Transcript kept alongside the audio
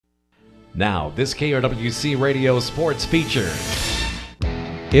Now, this KRWC Radio Sports feature.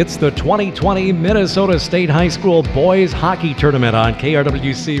 It's the 2020 Minnesota State High School Boys Hockey Tournament on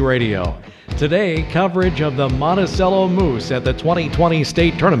KRWC Radio. Today, coverage of the Monticello Moose at the 2020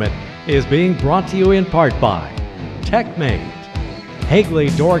 State Tournament is being brought to you in part by TechMate,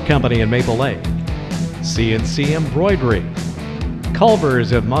 Hagley Door Company in Maple Lake, CNC Embroidery,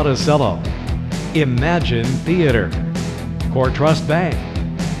 Culver's of Monticello, Imagine Theater, Core Trust Bank,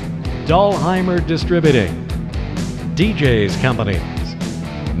 Dahlheimer Distributing, DJ's Companies,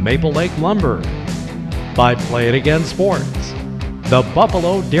 Maple Lake Lumber, by Play It Again Sports, the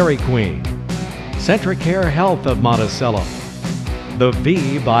Buffalo Dairy Queen, Centricare Health of Monticello, The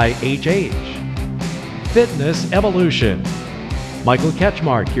V by HH, Fitness Evolution, Michael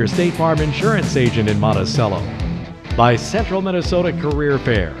Ketchmark, your State Farm Insurance agent in Monticello, by Central Minnesota Career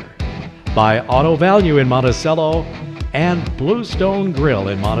Fair, by Auto Value in Monticello, and Bluestone Grill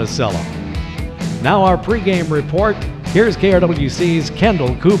in Monticello. Now our pregame report. Here's KRWC's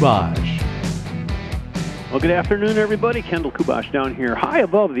Kendall Kubash. Well, good afternoon, everybody. Kendall Kubash down here, high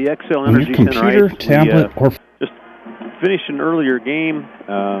above the XL Energy Center. Computer, tablet, or just finished an earlier game.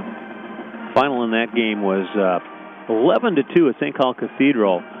 Final in that game was 11-2 at St. Cloud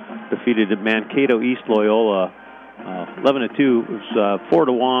Cathedral. Defeated Mankato East Loyola. 11-2. It was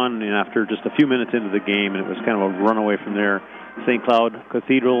 4-1, and after just a few minutes into the game, and it was kind of a runaway from there. St. Cloud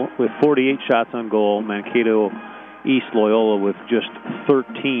Cathedral with 48 shots on goal. Mankato East Loyola with just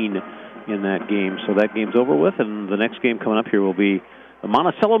 13 in that game. So that game's over with, and the next game coming up here will be the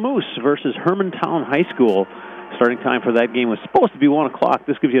Monticello Moose versus Hermantown High School. Starting time for that game was supposed to be 1 o'clock.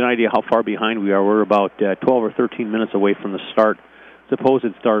 This gives you an idea how far behind we are. We're about 12 or 13 minutes away from the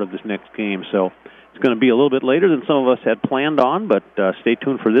supposed start of this next game. So it's going to be a little bit later than some of us had planned on, but stay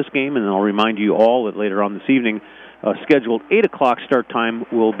tuned for this game, and I'll remind you all that later on this evening, scheduled 8 o'clock start time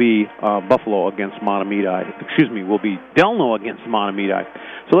will be Buffalo against Mahtomedi. Will be Delno against Mahtomedi.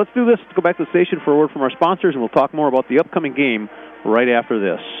 So let's do this. Let's go back to the station for a word from our sponsors, and we'll talk more about the upcoming game right after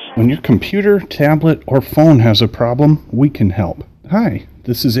this. When your computer, tablet, or phone has a problem, we can help. Hi,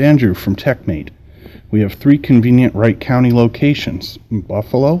 this is Andrew from TechMate. We have 3 convenient Wright County locations in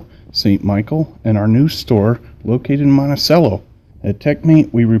Buffalo, St. Michael, and our new store located in Monticello. At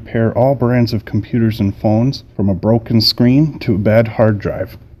TechMate, we repair all brands of computers and phones, from a broken screen to a bad hard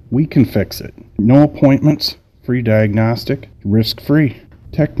drive. We can fix it. No appointments, free diagnostic, risk-free.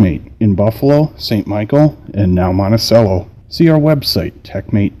 TechMate in Buffalo, St. Michael, and now Monticello. See our website,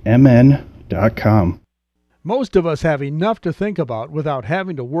 techmatemn.com. Most of us have enough to think about without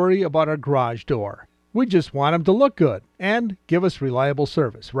having to worry about our garage door. We just want them to look good and give us reliable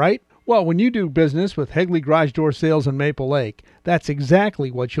service, right? Well, when you do business with Hagley Garage Door Sales in Maple Lake, that's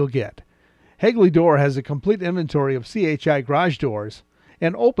exactly what you'll get. Hagley Door has a complete inventory of CHI garage doors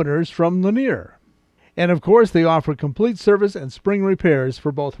and openers from Lanier. And of course, they offer complete service and spring repairs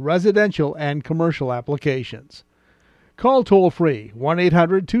for both residential and commercial applications. Call toll-free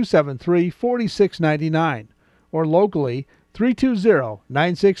 1-800-273-4699 or locally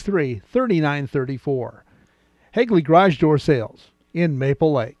 320-963-3934. Hagley Garage Door Sales in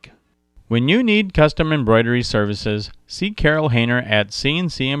Maple Lake. When you need custom embroidery services, see Carol Hayner at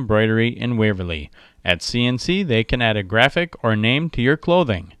CNC Embroidery in Waverly. At CNC, they can add a graphic or name to your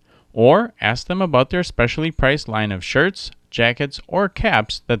clothing. Or ask them about their specially priced line of shirts, jackets, or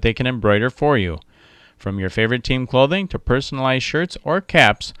caps that they can embroider for you. From your favorite team clothing to personalized shirts or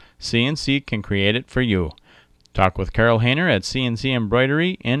caps, CNC can create it for you. Talk with Carol Hayner at CNC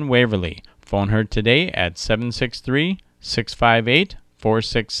Embroidery in Waverly. Phone her today at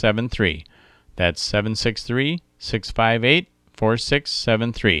 763-658-4673. That's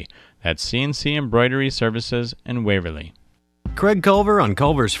 763-658-4673. That's CNC Embroidery Services in Waverly. Craig Culver on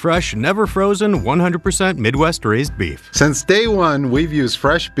Culver's fresh, never frozen, 100% Midwest raised beef. Since day one, we've used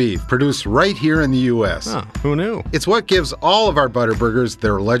fresh beef produced right here in the U.S. Oh, who knew? It's what gives all of our Butterburgers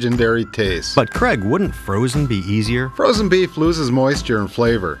their legendary taste. But Craig, wouldn't frozen be easier? Frozen beef loses moisture and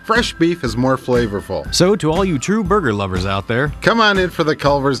flavor. Fresh beef is more flavorful. So to all you true burger lovers out there, come on in for the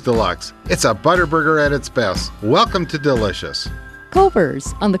Culver's Deluxe. It's a Butterburger at its best. Welcome to Delicious.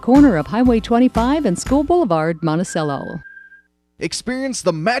 Culver's on the corner of Highway 25 and School Boulevard, Monticello. Experience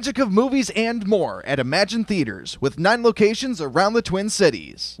the magic of movies and more at Imagine Theaters, with 9 locations around the Twin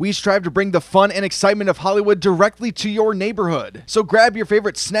Cities. We strive to bring the fun and excitement of Hollywood directly to your neighborhood. So grab your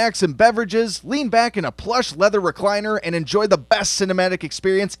favorite snacks and beverages, lean back in a plush leather recliner, and enjoy the best cinematic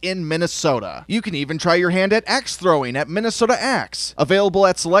experience in Minnesota. You can even try your hand at axe throwing at Minnesota Axe. Available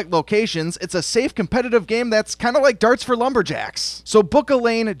at select locations, it's a safe, competitive game that's kind of like darts for lumberjacks. So book a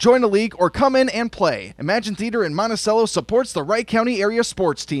lane, join a league, or come in and play. Imagine Theater in Monticello supports the Wright County area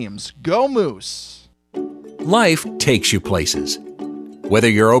sports teams. Go Moose! Life takes you places. Whether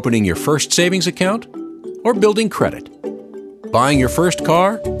you're opening your first savings account or building credit, buying your first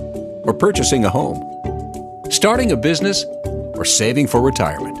car or purchasing a home, starting a business or saving for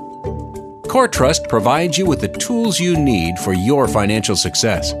retirement, CoreTrust provides you with the tools you need for your financial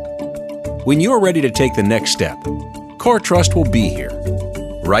success. When you're ready to take the next step, CoreTrust will be here,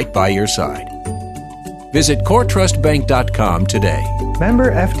 right by your side. Visit CoreTrustBank.com today.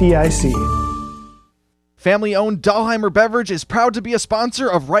 Member FDIC. Family-owned Dahlheimer Beverage is proud to be a sponsor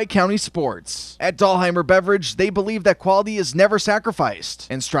of Wright County Sports. At Dahlheimer Beverage, they believe that quality is never sacrificed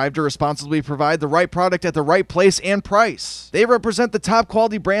and strive to responsibly provide the right product at the right place and price. They represent the top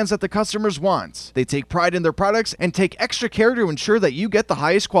quality brands that the customers want. They take pride in their products and take extra care to ensure that you get the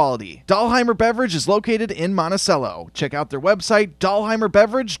highest quality. Dahlheimer Beverage is located in Monticello. Check out their website,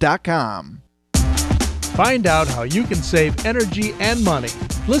 dahlheimerbeverage.com. Find out how you can save energy and money.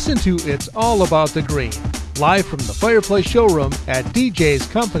 Listen to It's All About the Green, live from the Fireplace Showroom at DJ's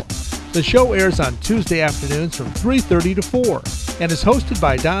Company. The show airs on Tuesday afternoons from 3:30 to 4 and is hosted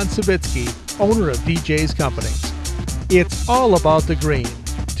by Don Savitsky, owner of DJ's Companies. It's All About the Green,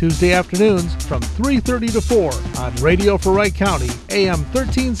 Tuesday afternoons from 3:30 to 4 on Radio for Wright County, AM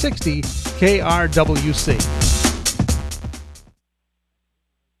 1360, KRWC.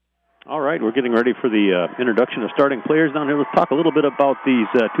 All right, we're getting ready for the introduction of starting players down here. Let's talk a little bit about these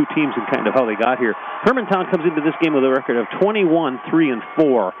two teams and kind of how they got here. Hermantown comes into this game with a record of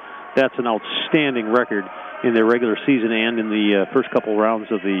 21-3-4. That's an outstanding record in their regular season and in the first couple rounds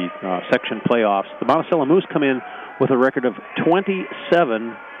of the section playoffs. The Monticello Moose come in with a record of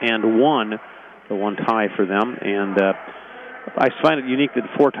 27-1, the one tie for them. And I find it unique that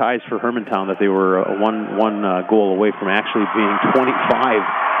 4 ties for Hermantown, that they were one goal away from actually being 25-3-0.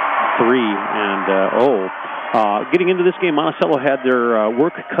 Getting into this game, Monticello had their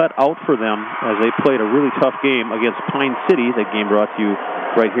work cut out for them as they played a really tough game against Pine City. That game brought to you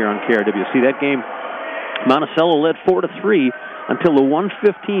right here on KRWC. That game, Monticello led 4-3 until the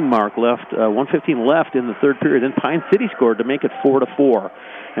 1:15 mark left. 1:15 left in the third period. Then Pine City scored to make it 4-4,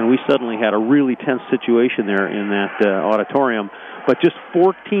 and we suddenly had a really tense situation there in that auditorium. But just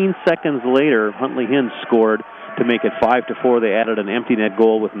 14 seconds later, Huntley Hins scored to make it 5-4. They added an empty net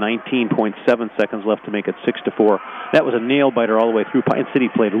goal with 19.7 seconds left to make it 6-4. That was a nail-biter all the way through. Pine City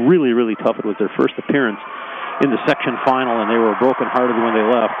played really, really tough. It was their first appearance in the section final, and they were broken-hearted when they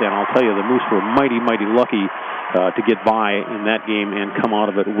left. And I'll tell you, the Moose were mighty, mighty lucky to get by in that game and come out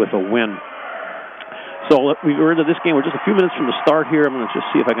of it with a win. So we're into this game. We're just a few minutes from the start here. I'm going to just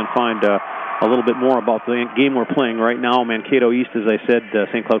see if I can find a little bit more about the game we're playing right now. Mankato East, as I said,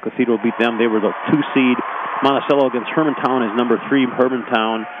 St. Cloud Cathedral beat them. They were the 2 seed. Monticello against Hermantown is number 3.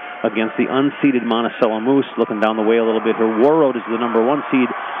 Hermantown against the unseeded Monticello Moose. Looking down the way a little bit here, Warroad is the number 1 seed.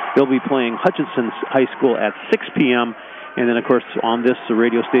 They'll be playing Hutchinson High School at 6 p.m. And then, of course, on this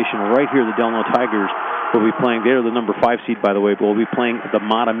radio station right here, the Delano Tigers will be playing. They're the number 5 seed, by the way, but we'll be playing the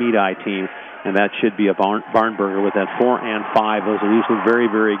Matamidi team, and that should be a barn burner with that 4 and 5. Those are usually very,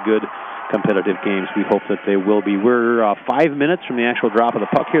 very good competitive games. We hope that they will be. We're 5 minutes from the actual drop of the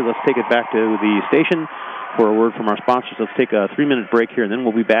puck here. Let's take it back to the station for a word from our sponsors. Let's take a 3-minute break here, and then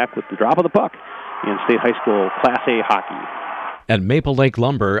we'll be back with the drop of the puck in State High School Class A hockey. At Maple Lake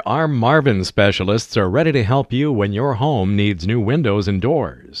Lumber, our Marvin specialists are ready to help you when your home needs new windows and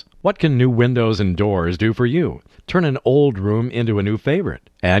doors. What can new windows and doors do for you? Turn an old room into a new favorite.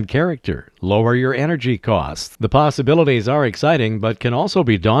 Add character. Lower your energy costs. The possibilities are exciting, but can also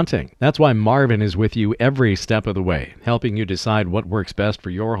be daunting. That's why Marvin is with you every step of the way, helping you decide what works best for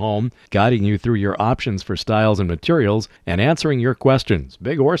your home, guiding you through your options for styles and materials, and answering your questions,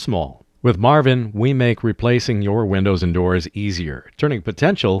 big or small. With Marvin, we make replacing your windows and doors easier, turning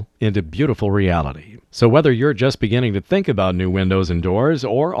potential into beautiful reality. So whether you're just beginning to think about new windows and doors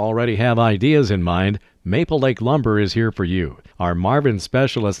or already have ideas in mind, Maple Lake Lumber is here for you. Our Marvin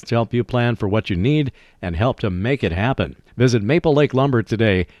specialists help you plan for what you need and help to make it happen. Visit Maple Lake Lumber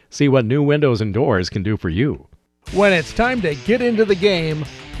today. See what new windows and doors can do for you. When it's time to get into the game,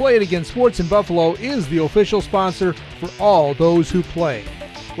 Play It Again Sports in Buffalo is the official sponsor for all those who play.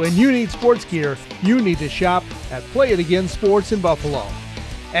 When you need sports gear, you need to shop at Play It Again Sports in Buffalo.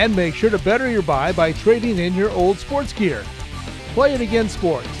 And make sure to better your buy by trading in your old sports gear. Play It Again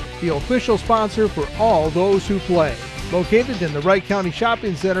Sports, the official sponsor for all those who play. Located in the Wright County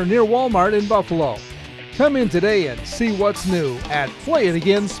Shopping Center near Walmart in Buffalo. Come in today and see what's new at Play It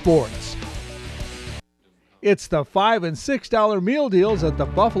Again Sports. It's the $5 and $6 meal deals at the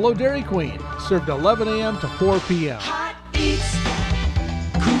Buffalo Dairy Queen, served 11 a.m. to 4 p.m. Hot eats,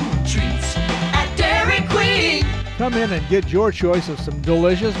 cool treats at Dairy Queen. Come in and get your choice of some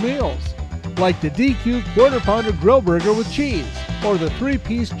delicious meals, like the DQ Quarter Pounder Grill Burger with cheese, or the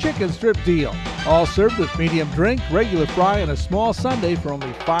 3-piece chicken strip deal, all served with medium drink, regular fry, and a small sundae for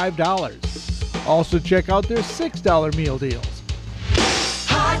only $5. Also check out their $6 meal deals.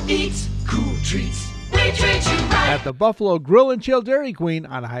 Hot eats, cool treats, we treat you right. At the Buffalo Grill and Chill Dairy Queen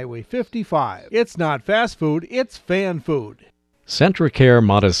on Highway 55. It's not fast food, it's fan food. CentraCare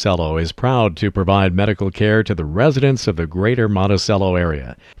Monticello is proud to provide medical care to the residents of the greater Monticello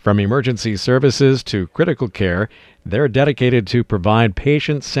area. From emergency services to critical care, they're dedicated to provide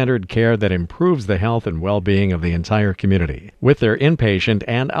patient-centered care that improves the health and well-being of the entire community with their inpatient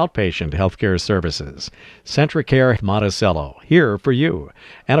and outpatient healthcare services. CentraCare Monticello, here for you,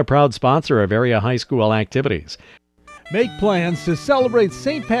 and a proud sponsor of area high school activities. Make plans to celebrate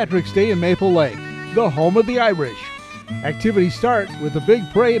St. Patrick's Day in Maple Lake, the home of the Irish. Activities start with a big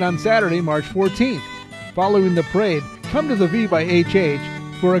parade on Saturday, March 14th. Following the parade, come to the V by HH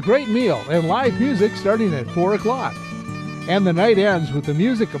for a great meal and live music starting at 4 o'clock. And the night ends with the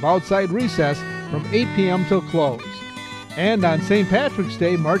music of Outside Recess from 8 p.m. till close. And on St. Patrick's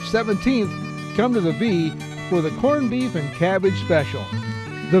Day, March 17th, come to the V for the corned beef and cabbage special.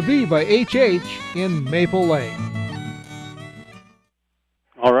 The V by HH in Maple Lake.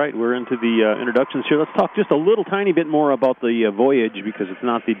 All right, we're into the introductions here. Let's talk just a little tiny bit more about the voyage, because it's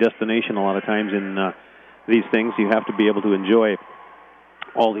not the destination a lot of times in these things. You have to be able to enjoy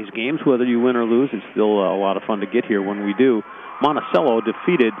all these games, whether you win or lose. It's still a lot of fun to get here when we do. Monticello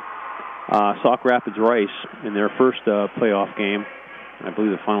defeated Sauk Rapids Rice in their first playoff game. I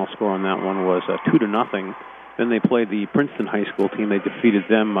believe the final score on that one was 2-0. Then they played the Princeton High School team. They defeated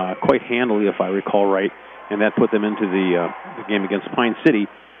them quite handily, if I recall right. And that put them into the game against Pine City,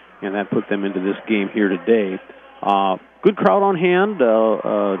 and that put them into this game here today. Good crowd on hand,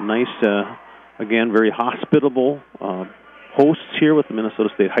 nice, again, very hospitable hosts here with the Minnesota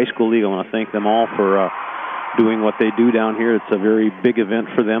State High School League. I want to thank them all for doing what they do down here. It's a very big event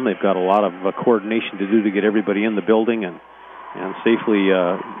for them. They've got a lot of coordination to do to get everybody in the building and safely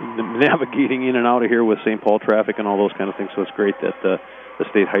navigating in and out of here with St. Paul traffic and all those kind of things. So it's great that the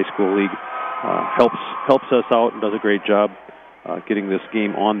State High School League helps us out and does a great job getting this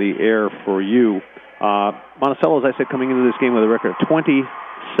game on the air for you. Monticello, as I said, coming into this game with a record of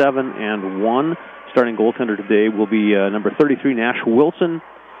 27-1. Starting goaltender today will be number 33, Nash Wilson.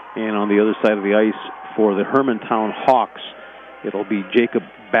 And on the other side of the ice for the Hermantown Hawks, it'll be Jacob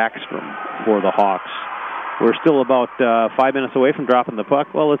Backstrom for the Hawks. We're still about 5 minutes away from dropping the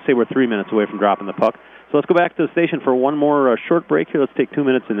puck. Well, let's say we're 3 minutes away from dropping the puck. So let's go back to the station for one more short break here. Let's take 2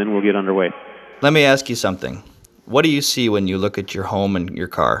 minutes, and then we'll get underway. Let me ask you something. What do you see when you look at your home and your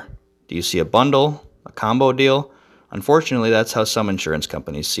car? Do you see a bundle, a combo deal? Unfortunately, that's how some insurance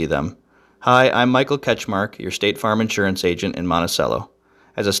companies see them. Hi, I'm Michael Ketchmark, your State Farm insurance agent in Monticello.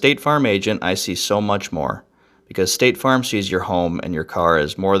 As a State Farm agent, I see so much more. Because State Farm sees your home and your car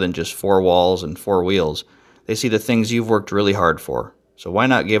as more than just 4 walls and 4 wheels. They see the things you've worked really hard for. So why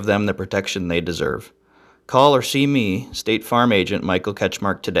not give them the protection they deserve? Call or see me, State Farm agent Michael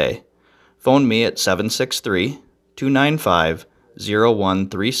Ketchmark, today. Phone me at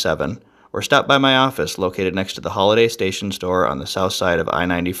 763-295-0137 or stop by my office located next to the Holiday Station store on the south side of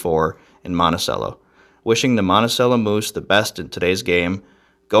I-94 in Monticello. Wishing the Monticello Moose the best in today's game.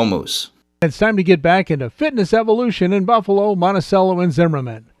 Go Moose. It's time to get back into Fitness Evolution in Buffalo, Monticello, and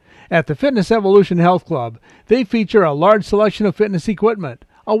Zimmerman. At the Fitness Evolution Health Club, they feature a large selection of fitness equipment,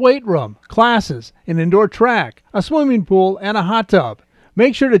 a weight room, classes, an indoor track, a swimming pool, and a hot tub.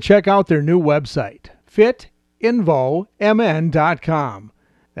 Make sure to check out their new website, fitinvomn.com.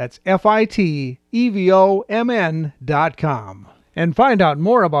 That's FITEVOMN.com. And find out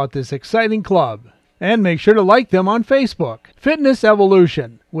more about this exciting club. And make sure to like them on Facebook. Fitness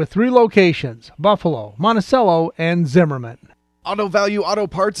Evolution, with 3 locations, Buffalo, Monticello, and Zimmerman. Auto Value Auto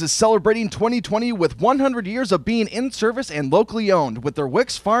Parts is celebrating 2020 with 100 years of being in service and locally owned with their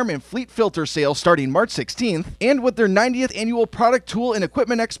Wicks Farm and Fleet Filter sale starting March 16th and with their 90th annual Product Tool and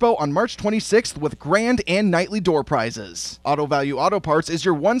Equipment Expo on March 26th with grand and nightly door prizes. Auto Value Auto Parts is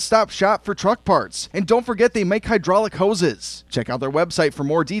your one-stop shop for truck parts. And don't forget they make hydraulic hoses. Check out their website for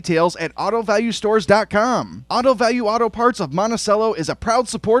more details at AutoValueStores.com. Auto Value Auto Parts of Monticello is a proud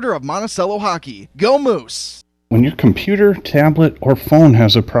supporter of Monticello hockey. Go Moose! When your computer, tablet, or phone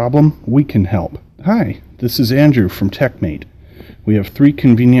has a problem, we can help. Hi, this is Andrew from TechMate. We have 3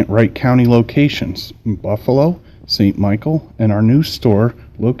 convenient Wright County locations, in Buffalo, St. Michael, and our new store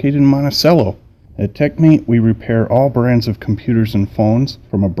located in Monticello. At TechMate, we repair all brands of computers and phones,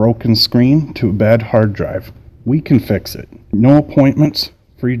 from a broken screen to a bad hard drive. We can fix it. No appointments,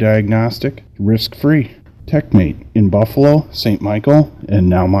 free diagnostic, risk-free. TechMate in Buffalo, St. Michael, and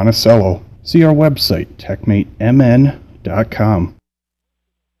now Monticello. See our website, techmatemn.com.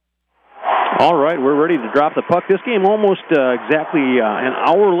 All right, we're ready to drop the puck. This game almost exactly an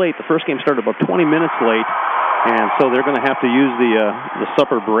hour late. The first game started about 20 minutes late, and so they're going to have to use the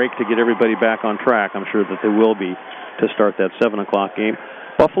supper break to get everybody back on track. I'm sure that they will be to start that 7 o'clock game.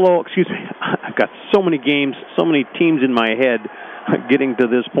 Buffalo, I've got so many games, so many teams in my head. Getting to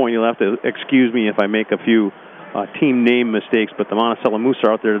this point, you'll have to excuse me if I make a few team name mistakes, but the Monticello Moose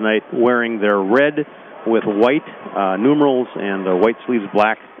are out there tonight wearing their red with white numerals and white sleeves,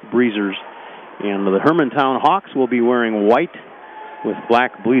 black breezers. And the Hermantown Hawks will be wearing white with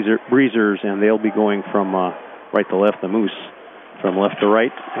black breezers, and they'll be going from right to left, the Moose from left to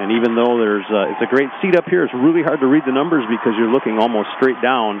right. And even though it's a great seat up here, it's really hard to read the numbers because you're looking almost straight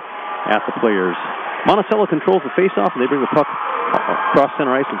down at the players. Monticello controls the faceoff, and they bring the puck across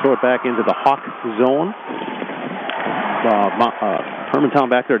center ice and throw it back into the Hawk zone. Hermantown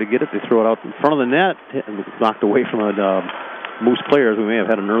back there to get it. They throw it out in front of the net, knocked away from the Moose players. We may have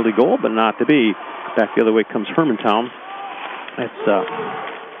had an early goal, but not to be. Back the other way comes Hermantown. It's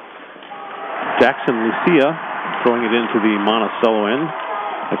Jackson Lucia throwing it into the Monticello end.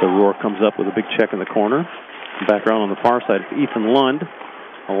 As a roar comes up with a big check in the corner. Back around on the far side, Ethan Lund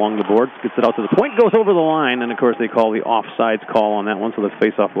along the boards, gets it out to the point, goes over the line, and of course they call the offsides call on that one, so the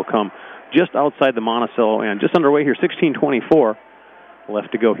faceoff will come just outside the Monticello end. Just underway here, 16:24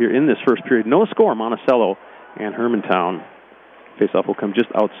 left to go here in this first period. No score, Monticello and Hermantown. Faceoff will come just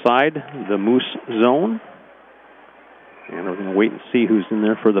outside the Moose zone. And we're going to wait and see who's in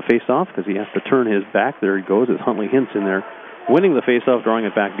there for the faceoff because he has to turn his back. There he goes. It's Huntley Hintz in there winning the faceoff, drawing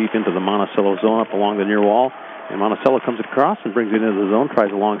it back deep into the Monticello zone up along the near wall. And Monticello comes across and brings it into the zone,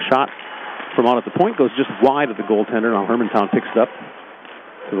 tries a long shot from out at the point, goes just wide of the goaltender. Now Hermantown picks it up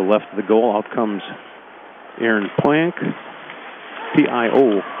to the left of the goal. Out comes Aaron Plank,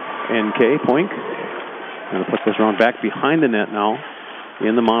 P-I-O-N-K, Plank. And the puck goes around back behind the net now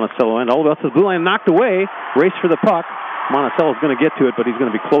in the Monticello end. All the way out to the blue line, knocked away. Race for the puck. Monticello's going to get to it, but he's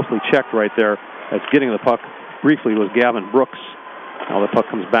going to be closely checked right there. As getting the puck briefly was Gavin Brooks. Now the puck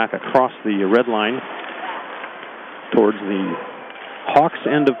comes back across the red line towards the Hawks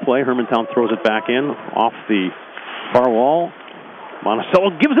end of play. Hermantown throws it back in off the far wall. Monticello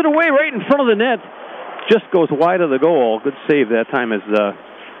gives it away right in front of the net. Just goes wide of the goal. Good save that time as the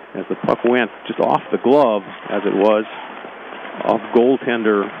puck went just off the glove, as it was, off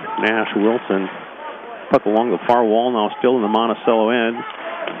goaltender Nash Wilson. Puck along the far wall now, still in the Monticello end.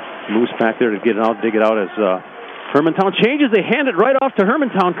 Moose back there to get it out, dig it out as Hermantown changes. They hand it right off to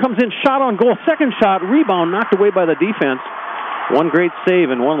Hermantown. Comes in, shot on goal. Second shot, rebound, knocked away by the defense. One great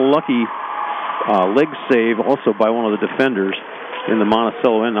save and one lucky leg save also by one of the defenders in the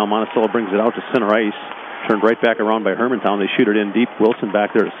Monticello end. Now Monticello brings it out to center ice. Turned right back around by Hermantown. They shoot it in deep. Wilson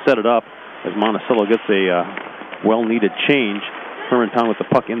back there to set it up as Monticello gets a well-needed change. Hermantown with the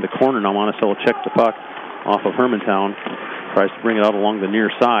puck in the corner. Now Monticello checks the puck off of Hermantown. Tries to bring it out along the near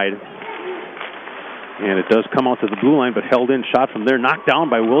side. And it does come out to the blue line, but held in. Shot from there, knocked down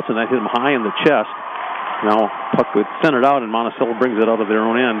by Wilson. That hit him high in the chest. Now puck gets centered out, and Monticello brings it out of their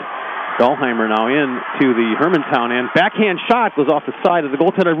own end. Dahlheimer now in to the Hermantown end. Backhand shot goes off the side of the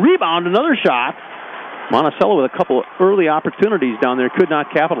goaltender. Rebound, another shot. Monticello with a couple early opportunities down there, could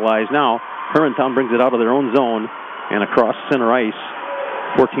not capitalize. Now Hermantown brings it out of their own zone and across center ice.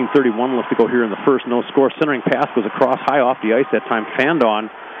 14:31 left to go here in the first. No score. Centering pass goes across high off the ice that time.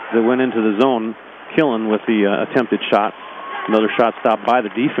 Fandon that went into the zone. Killen with the attempted shot. Another shot stopped by the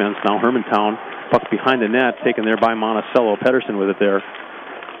defense. Now Hermantown, puck behind the net, taken there by Monticello. Pedersen with it there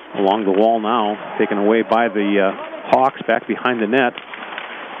along the wall now, taken away by the Hawks back behind the net.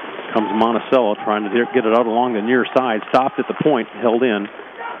 Comes Monticello trying to get it out along the near side. Stopped at the point, held in.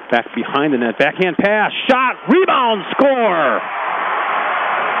 Back behind the net. Backhand pass, shot, rebound, score!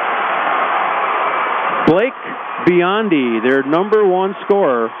 Blake Biondi, their number one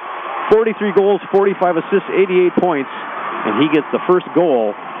scorer. 43 goals, 45 assists, 88 points. And he gets the first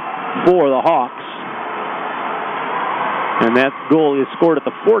goal for the Hawks. And that goal is scored at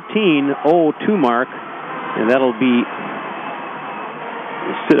the 14:02 mark. And that'll be...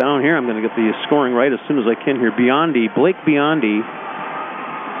 Sit down here. I'm going to get the scoring right as soon as I can here. Biondi, Blake Biondi,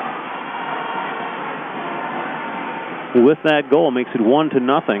 with that goal, makes it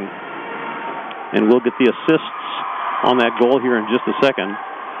 1-0. And we'll get the assists on that goal here in just a second.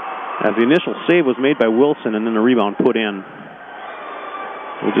 As the initial save was made by Wilson and then the rebound put in.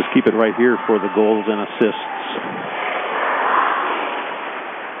 We'll just keep it right here for the goals and assists.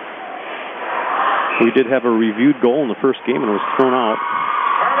 We did have a reviewed goal in the first game and it was thrown out.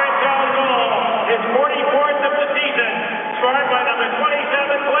 Hermantown goal is 44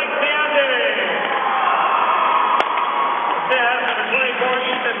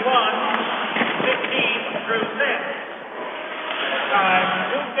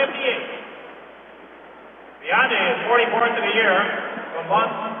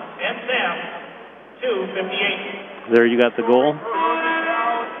 and Sam, 2:58. There you got the goal.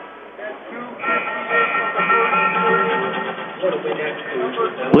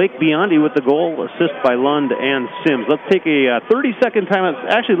 Blake Biondi with the goal, assist by Lund and Sims. Let's take a 30-second timeout.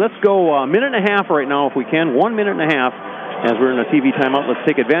 Actually, let's go a minute and a half right now if we can. 1 minute and a half as we're in a TV timeout. Let's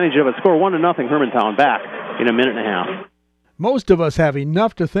take advantage of it. Score 1-0 Hermantown. Back in a minute and a half. Most of us have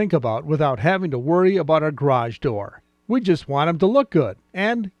enough to think about without having to worry about our garage door. We just want them to look good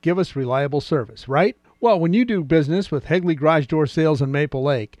and give us reliable service, right? Well, when you do business with Hegley Garage Door Sales in Maple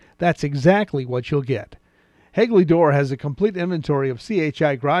Lake, that's exactly what you'll get. Hegley Door has a complete inventory of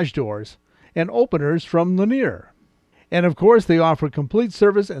CHI garage doors and openers from Lanier. And of course, they offer complete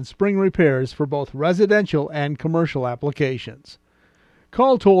service and spring repairs for both residential and commercial applications.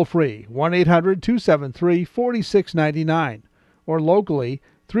 Call toll-free 1-800-273-4699 or locally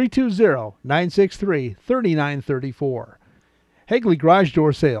 320-963-3934. Hegley Garage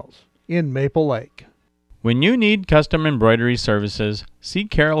Door Sales in Maple Lake. When you need custom embroidery services, see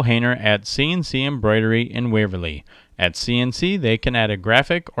Carol Hayner at CNC Embroidery in Waverly. At CNC, they can add a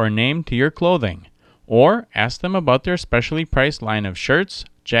graphic or name to your clothing. Or ask them about their specially priced line of shirts,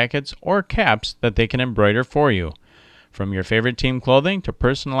 jackets, or caps that they can embroider for you. From your favorite team clothing to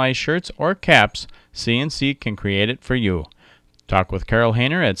personalized shirts or caps, CNC can create it for you. Talk with Carol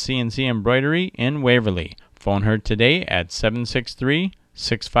Hayner at CNC Embroidery in Waverly. Phone her today at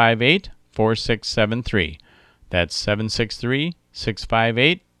 763-658-4673. That's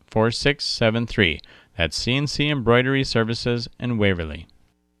 763-658-4673. That's CNC Embroidery Services in Waverly.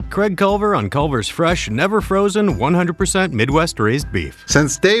 Craig Culver on Culver's fresh, never frozen, 100% Midwest raised beef.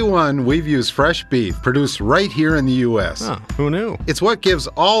 Since day one, we've used fresh beef produced right here in the U.S. Oh, who knew? It's what gives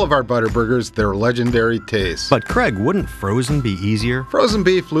all of our Butterburgers their legendary taste. But Craig, wouldn't frozen be easier? Frozen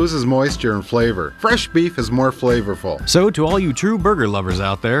beef loses moisture and flavor. Fresh beef is more flavorful. So to all you true burger lovers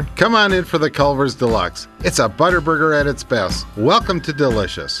out there, come on in for the Culver's Deluxe. It's a Butterburger at its best. Welcome to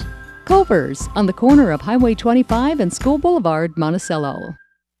Delicious. Culver's on the corner of Highway 25 and School Boulevard, Monticello.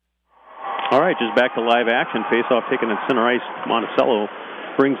 All right, just back to live action. Face-off taken at center ice. Monticello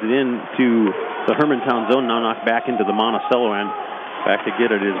brings it in to the Hermantown zone. Now knocked back into the Monticello end. Back to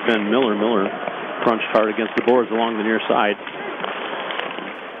get it is Ben Miller. Miller crunched hard against the boards along the near side.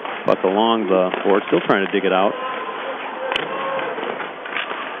 But along the board, still trying to dig it out.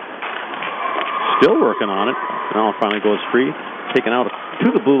 Still working on it. Now it finally goes free. Taken out to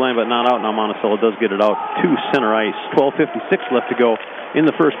the blue line, but not out. Now Monticello does get it out to center ice. 12:56 left to go in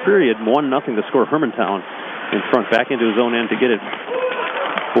the first period. 1-0 to score Hermantown in front. Back into his own end to get it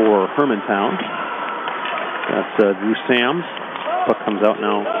for Hermantown. That's Drew Sams. Puck comes out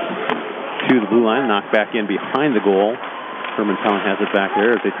now to the blue line. Knocked back in behind the goal. Hermantown has it back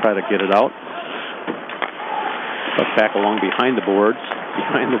there as they try to get it out. Puck back along behind the boards.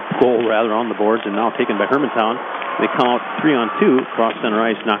 Behind the goal, rather, on the boards. And now taken by Hermantown. They come out 3-on-2. Cross center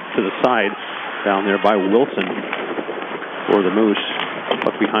ice. Knocked to the side down there by Wilson for the Moose.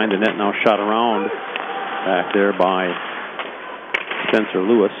 Puck behind the net, now shot around back there by Spencer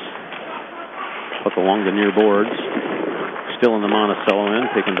Lewis. Puck along the near boards. Still in the Monticello end,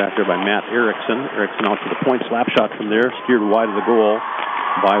 taken back there by Matt Erickson. Erickson out to the point, slap shot from there, steered wide of the goal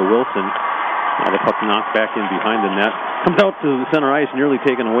by Wilson. Now the puck knocked back in behind the net. Comes out to the center ice, nearly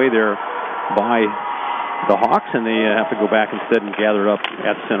taken away there by the Hawks, and they have to go back instead and gather it up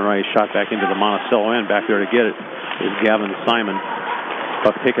at center ice. Shot back into the Monticello end. Back there to get it is Gavin Simon.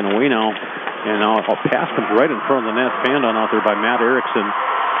 Puck taken away now, and now a pass comes right in front of the net. Fanned on out there by Matt Erickson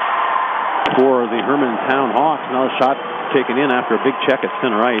for the Hermantown Hawks. Now the shot taken in after a big check at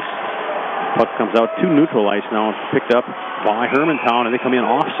center ice. Puck comes out to neutral ice now. It's picked up by Hermantown, and they come in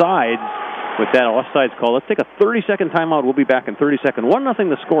offsides with that offsides call. Let's take a 30-second timeout. We'll be back in 30 seconds. 1-0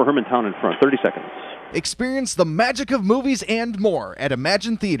 to score. Hermantown in front. 30 seconds. Experience the magic of movies and more at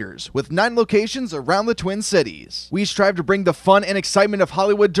Imagine Theaters, with 9 locations around the Twin Cities. We strive to bring the fun and excitement of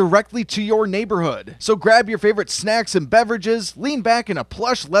Hollywood directly to your neighborhood. So grab your favorite snacks and beverages, lean back in a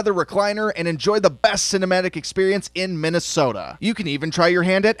plush leather recliner, and enjoy the best cinematic experience in Minnesota. You can even try your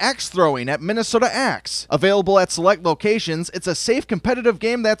hand at axe throwing at Minnesota Axe. Available at select locations, it's a safe, competitive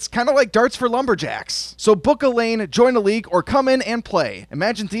game that's kind of like darts for lumberjacks. So book a lane, join a league, or come in and play.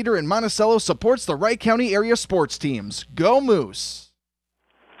 Imagine Theater in Monticello supports the Wright County area sports teams. Go Moose!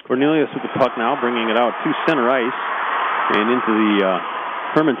 Cornelius with the puck now, bringing it out to center ice and into the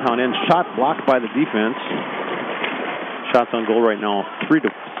Hermantown end. Shot blocked by the defense. Shots on goal right now, 3-6.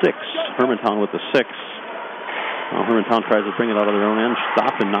 Hermantown with the 6. Now Hermantown tries to bring it out of their own end.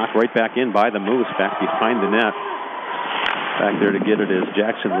 Stopped and knocked right back in by the Moose, back behind the net. Back there to get it is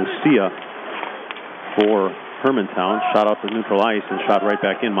Jackson Lucia for Hermantown. Shot out to neutral ice and shot right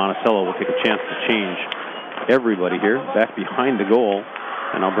back in. Monticello will take a chance to change everybody here. Back behind the goal.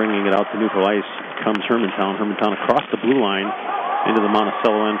 And now bringing it out to neutral ice comes Hermantown. Hermantown across the blue line into the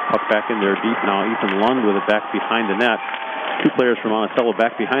Monticello end. Puck back in there deep now. Ethan Lund with it back behind the net. Two players from Monticello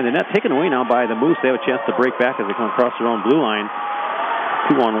back behind the net. Taken away now by the Moose. They have a chance to break back as they come across their own blue line.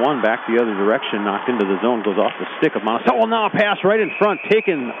 2-on-1 back the other direction. Knocked into the zone. Goes off the stick of Monticello. Now a pass right in front.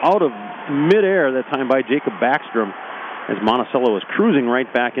 Taken out of midair that time by Jacob Backstrom. As Monticello is cruising right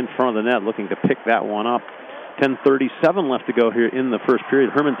back in front of the net looking to pick that one up. 10:37 left to go here in the first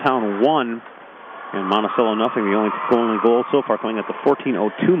period. Hermantown 1 and Monticello nothing. The only goal so far coming at the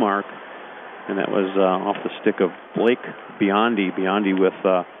 14:02 mark. And that was off the stick of Blake Biondi. Biondi with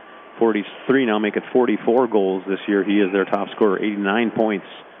 43 now, make it 44 goals this year. He is their top scorer, 89 points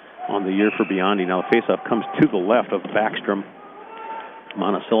on the year for Biondi. Now the faceoff comes to the left of Backstrom.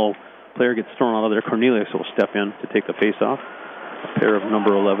 Monticello player gets thrown out of there. Cornelius will step in to take the faceoff. A pair of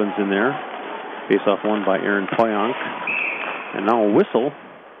number 11s in there. Faceoff won by Aaron Poyonk. And now a whistle.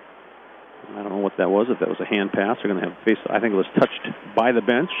 I don't know what that was. If that was a hand pass, they're going to have a face. I think it was touched by the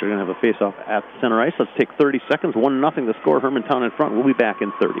bench. They're going to have a face-off at center ice. Let's take 30 seconds. 1-0 the score. Hermantown in front. We'll be back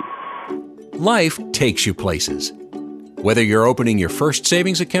in 30. Life takes you places. Whether you're opening your first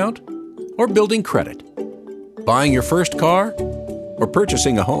savings account or building credit, buying your first car or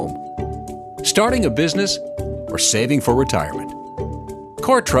purchasing a home, starting a business or saving for retirement,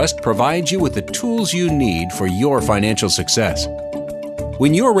 CoreTrust provides you with the tools you need for your financial success.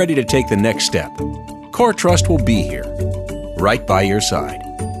 When you're ready to take the next step, CoreTrust will be here, right by your side.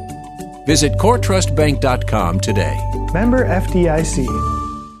 Visit CoreTrustBank.com today. Member FDIC.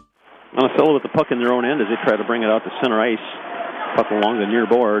 Monticello with the puck in their own end as they try to bring it out to center ice. Puck along the near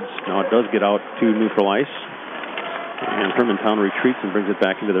boards. Now it does get out to neutral ice. And Hermantown retreats and brings it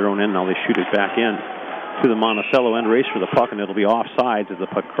back into their own end. Now they shoot it back in to the Monticello end, race for the puck, and it'll be offsides as the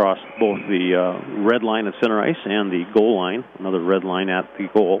puck crossed both the red line at center ice and the goal line, another red line at the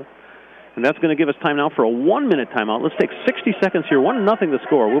goal. And that's going to give us time now for a 1-minute timeout. Let's take 60 seconds here. 1-0 the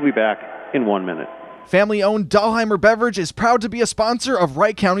score. We'll be back in 1 minute. Family-owned Dahlheimer Beverage is proud to be a sponsor of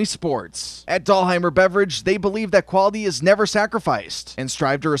Wright County Sports. At Dahlheimer Beverage, they believe that quality is never sacrificed and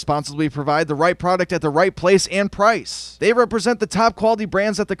strive to responsibly provide the right product at the right place and price. They represent the top quality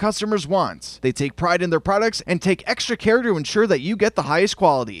brands that the customers want. They take pride in their products and take extra care to ensure that you get the highest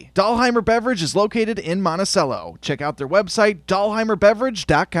quality. Dahlheimer Beverage is located in Monticello. Check out their website,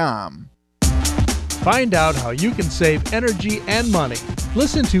 dahlheimerbeverage.com. Find out how you can save energy and money.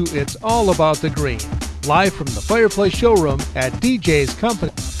 Listen to It's All About the Green, live from the Fireplace Showroom at DJ's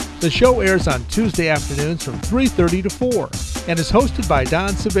Company. The show airs on Tuesday afternoons from 3:30 to 4 and is hosted by Don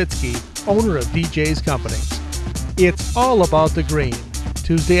Savitsky, owner of DJ's Company. It's All About the Green,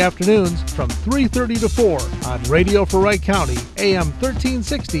 Tuesday afternoons from 3:30 to 4 on Radio for Wright County, AM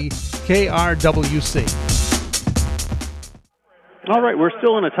 1360, KRWC. All right, we're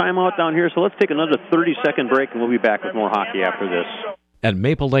still in a timeout down here, so let's take another 30-second break, and we'll be back with more hockey after this. At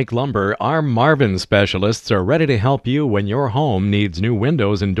Maple Lake Lumber, our Marvin specialists are ready to help you when your home needs new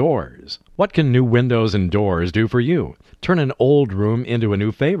windows and doors. What can new windows and doors do for you? Turn an old room into a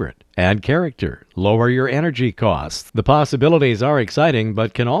new favorite. Add character. Lower your energy costs. The possibilities are exciting,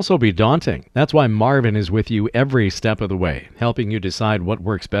 but can also be daunting. That's why Marvin is with you every step of the way, helping you decide what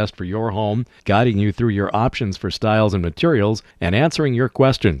works best for your home, guiding you through your options for styles and materials, and answering your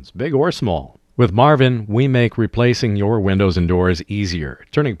questions, big or small. With Marvin, we make replacing your windows and doors easier,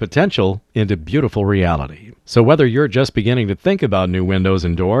 turning potential into beautiful reality. So whether you're just beginning to think about new windows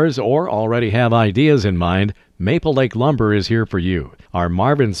and doors or already have ideas in mind, Maple Lake Lumber is here for you. Our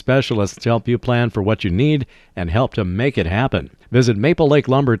Marvin specialists help you plan for what you need and help to make it happen. Visit Maple Lake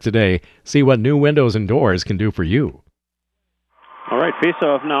Lumber today. See what new windows and doors can do for you. All right,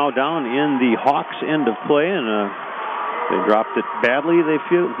 face-off now down in the Hawks' end of play, and they dropped it badly, they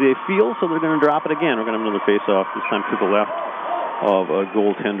feel, so they're going to drop it again. We're going to have another face-off, this time to the left of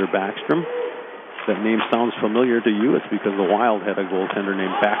goaltender Backstrom. That name sounds familiar to you. It's because the Wild had a goaltender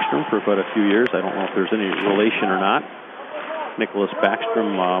named Backstrom for quite a few years. I don't know if there's any relation or not. Nicholas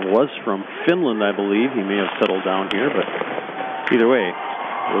Backstrom was from Finland, I believe. He may have settled down here, but either way,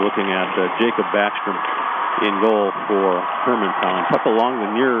 we're looking at Jacob Backstrom in goal for Hermantown. Puck along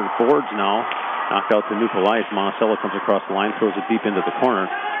the near boards now. Knocked out to neutral ice. Monticello comes across the line, throws it deep into the corner.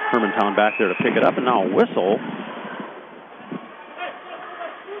 Hermantown back there to pick it up, and now a whistle.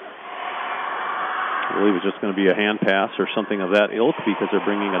 I believe it's just going to be a hand pass or something of that ilk because they're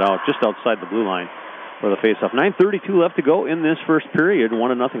bringing it out just outside the blue line for the faceoff. 9:32 left to go in this first period.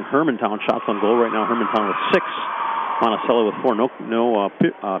 1-0 Hermantown. Shots on goal right now. Hermantown with 6. Monticello with 4. No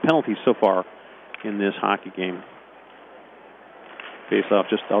penalties so far in this hockey game. Face-off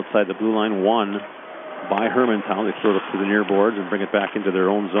just outside the blue line, won by Hermantown. They throw it up to the near boards and bring it back into their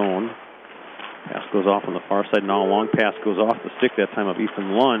own zone. Pass goes off on the far side. Now a long pass goes off the stick, that time of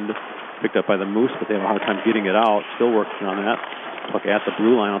Ethan Lund. Picked up by the Moose, but they have a hard time getting it out. Still working on that. Look at the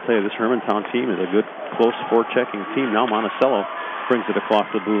blue line. I'll tell you, this Hermantown team is a good, close forechecking team. Now Monticello brings it across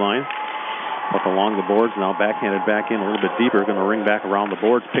the blue line. Up along the boards, now backhanded back in a little bit deeper. Going to ring back around the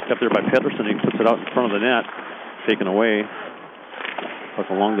boards. Picked up there by Pedersen. He puts it out in front of the net. Taken away. Up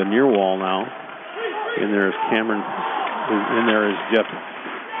along the near wall now. In there is Cameron. In there is Jeff.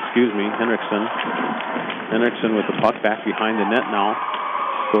 Henriksen. Henriksen with the puck back behind the net now.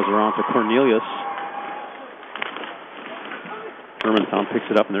 Goes around to Cornelius. Hermantown picks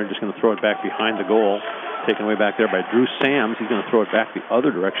it up, and they're just going to throw it back behind the goal. Taken away back there by Drew Sams. He's going to throw it back the other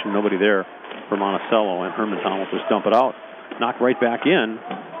direction. Nobody there for Monticello, and Hermantown will just dump it out. Knocked right back in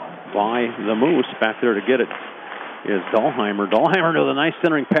by the Moose. Back there to get it is Dahlheimer. Dahlheimer with a nice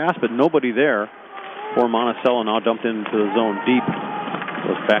centering pass, but nobody there for Monticello. Now dumped into the zone deep.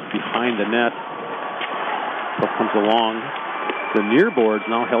 Goes back behind the net. Puck comes along. The near boards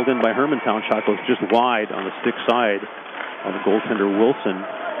now held in by Hermantown. Shot goes just wide on the stick side of the goaltender Wilson.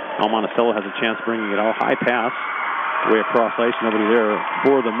 Now Monticello has a chance bringing it out. High pass way across ice. Nobody there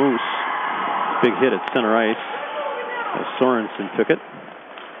for the Moose. Big hit at center ice as Sorensen took it.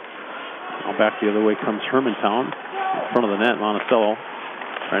 Now back the other way comes Hermantown. In front of the net, Monticello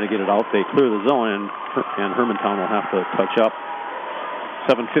trying to get it out. They clear the zone, and Hermantown will have to touch up.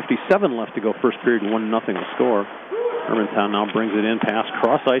 7:57 left to go. First period, 1-0 the score. Hermantown now brings it in, pass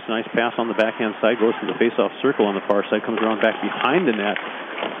cross ice, nice pass on the backhand side, goes to the face-off circle on the far side, comes around back behind the net.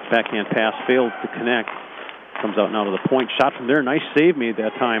 Backhand pass failed to connect. Comes out now to the point. Shot from there, nice save made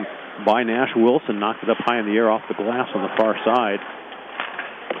that time by Nash Wilson. Knocked it up high in the air off the glass on the far side.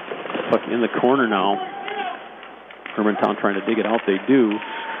 Puck in the corner now. Hermantown trying to dig it out, they do.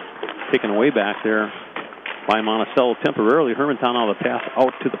 Taken away back there by Monticello temporarily. Hermantown now the pass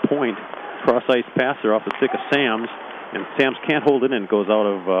out to the point. Cross ice pass there off the stick of Sams. And Sams can't hold it in. It goes out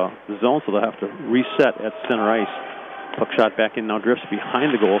of the zone, so they'll have to reset at center ice. Puck shot back in, now drifts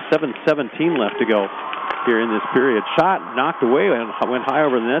behind the goal. 7:17 left to go here in this period. Shot knocked away and went high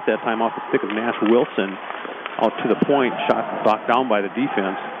over the net that time off the stick of Nash Wilson. Out to the point, shot knocked down by the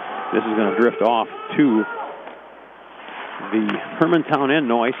defense. This is going to drift off to the Hermantown end.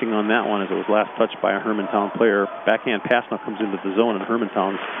 No icing on that one as it was last touched by a Hermantown player. Backhand pass now comes into the zone, and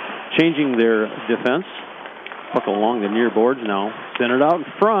Hermantown's changing their defense. Puck along the near boards now. Centered out in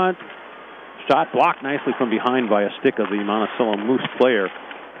front. Shot blocked nicely from behind by a stick of the Monticello Moose player.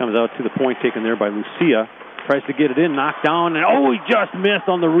 Comes out to the point, taken there by Lucia. Tries to get it in, knocked down, and he just missed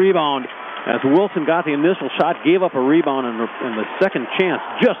on the rebound. As Wilson got the initial shot, gave up a rebound, and the second chance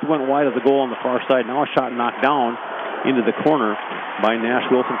just went wide of the goal on the far side. Now a shot knocked down into the corner by Nash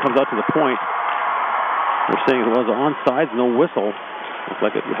Wilson. Comes out to the point. They're saying it was onside, no whistle. Looks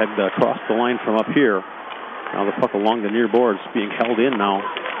like it had crossed the line from up here. Now the puck along the near boards being held in now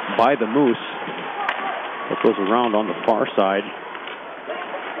by the Moose. It goes around on the far side.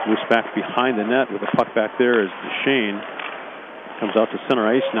 Moose back behind the net with the puck back there is Shane. Comes out to center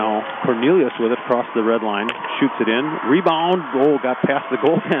ice now. Cornelius with it across the red line. Shoots it in. Rebound. Got past the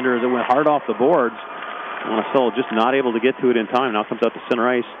goaltender as it went hard off the boards. Monticello just not able to get to it in time. Now comes out to center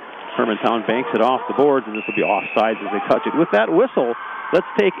ice. Hermantown banks it off the boards, and this will be offsides as they touch it. With that whistle, let's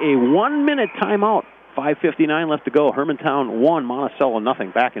take a 1-minute timeout. 5:59 left to go. Hermantown 1, Monticello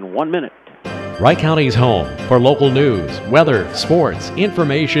nothing. Back in 1 minute. Wright County's home for local news, weather, sports,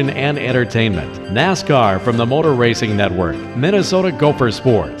 information, and entertainment. NASCAR from the Motor Racing Network, Minnesota Gopher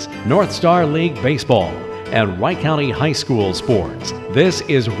Sports, North Star League Baseball, and Wright County High School Sports. This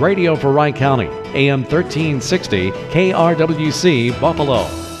is Radio for Wright County, AM 1360, KRWC Buffalo.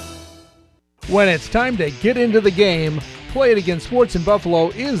 When it's time to get into the game, Play It Again Sports in Buffalo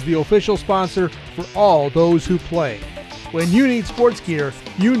is the official sponsor for all those who play. When you need sports gear,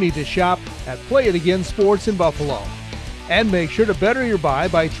 you need to shop at Play It Again Sports in Buffalo. And make sure to better your buy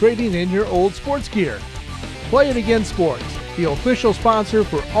by trading in your old sports gear. Play It Again Sports, the official sponsor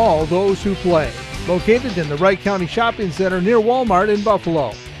for all those who play. Located in the Wright County Shopping Center near Walmart in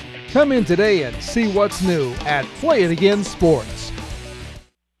Buffalo. Come in today and see what's new at Play It Again Sports.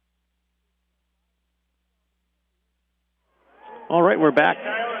 All right, we're back.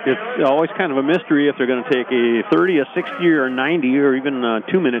 It's always kind of a mystery if they're going to take a 30, a 60, or a 90, or even a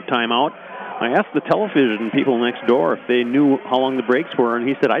 2-minute timeout. I asked the television people next door if they knew how long the breaks were, and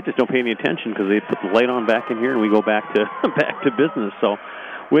he said, I just don't pay any attention because they put the light on back in here and we go back to back to business. So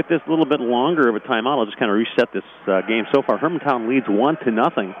with this little bit longer of a timeout, I'll just kind of reset this game. So far, Hermantown leads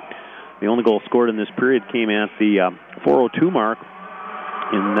 1-0. The only goal scored in this period came at the 4:02 mark.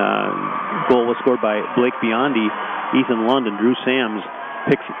 And goal was scored by Blake Biondi. Ethan Lund and Drew Sams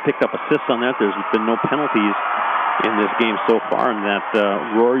picked up assists on that. There's been no penalties in this game so far, and that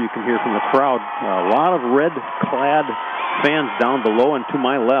roar you can hear from the crowd. A lot of red-clad fans down below, and to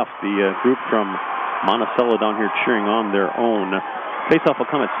my left, the group from Monticello down here cheering on their own. Faceoff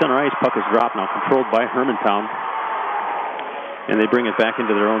will come at center ice. Puck is dropped now, controlled by Hermantown, and they bring it back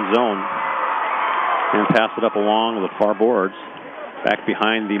into their own zone and pass it up along the far boards. Back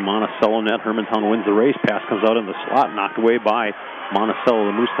behind the Monticello net, Hermantown wins the race. Pass comes out in the slot, knocked away by Monticello.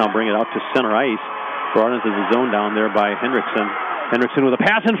 The Moose now bring it out to center ice. Brought into the zone down there by Hendrickson. Hendrickson with a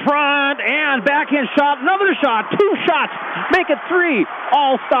pass in front, and backhand shot, another shot, 2 shots, make it 3.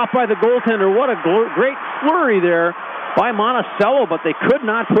 All stopped by the goaltender. What a great flurry there by Monticello, but they could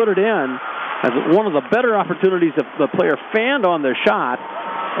not put it in. As one of the better opportunities, the player fanned on the shot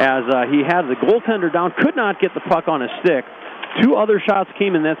as he had the goaltender down, could not get the puck on his stick. 2 other shots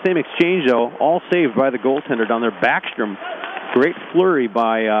came in that same exchange, though, all saved by the goaltender down there, Backstrom. Great flurry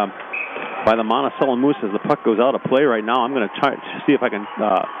by the Monticello Moose as the puck goes out of play right now. I'm going to try to see if I can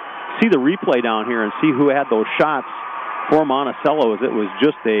see the replay down here and see who had those shots for Monticello, as it was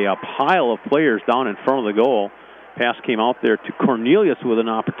just a pile of players down in front of the goal. Pass came out there to Cornelius with an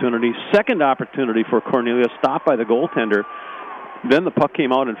opportunity. Second opportunity for Cornelius, stopped by the goaltender. Then the puck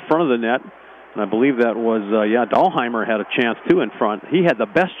came out in front of the net, and I believe that was, Dahlheimer had a chance, too, in front. He had the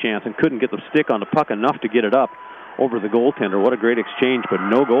best chance and couldn't get the stick on the puck enough to get it up over the goaltender. What a great exchange, but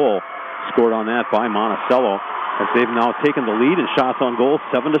no goal scored on that by Monticello, as they've now taken the lead in shots on goal,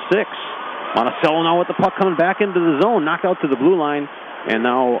 7-6. Monticello now with the puck coming back into the zone, knocked out to the blue line, and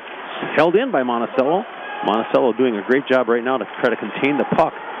now held in by Monticello. Monticello doing a great job right now to try to contain the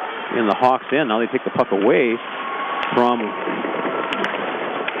puck in the Hawks' end. Now they take the puck away from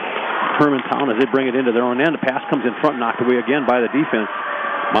Hermantown as they bring it into their own end. The pass comes in front, knocked away again by the defense.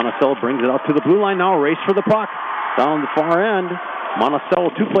 Monticello brings it out to the blue line now, race for the puck down the far end. Monticello,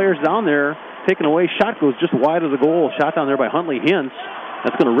 2 players down there, taken away. Shot goes just wide of the goal. Shot down there by Huntley Hintz.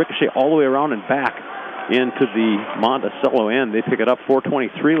 That's going to ricochet all the way around and back into the Monticello end. They pick it up,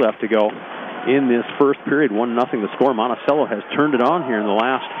 4:23 left to go in this first period. 1-0 the score. Monticello has turned it on here in the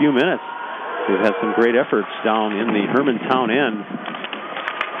last few minutes. They've had some great efforts down in the Hermantown end.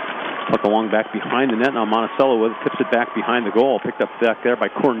 Puck along back behind the net. Now Monticello tips it back behind the goal. Picked up back there by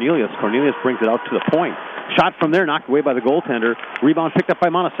Cornelius. Cornelius brings it out to the point. Shot from there, knocked away by the goaltender. Rebound picked up by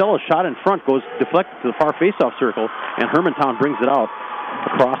Monticello. Shot in front, goes deflected to the far faceoff circle, and Hermantown brings it out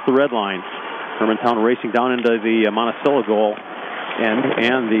across the red line. Hermantown racing down into the Monticello goal,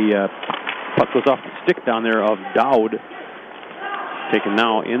 and the puck goes off the stick down there of Dowd. Taken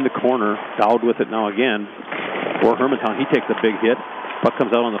now in the corner. Dowd with it now again for Hermantown. He takes a big hit. Puck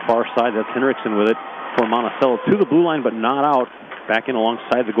comes out on the far side. That's Henriksen with it for Monticello to the blue line, but not out. Back in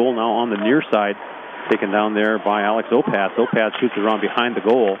alongside the goal now on the near side. Taken down there by Alex Opatz. Opatz shoots it around behind the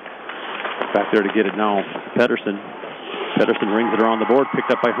goal. Back there to get it now, Pedersen. Pedersen rings it around the board, picked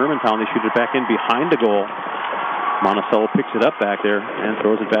up by Hermantown. They shoot it back in behind the goal. Monticello picks it up back there and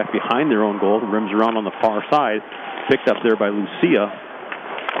throws it back behind their own goal. Rims around on the far side. Picked up there by Lucia.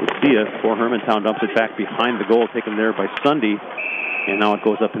 Lucia for Hermantown dumps it back behind the goal, taken there by Sunday. And now it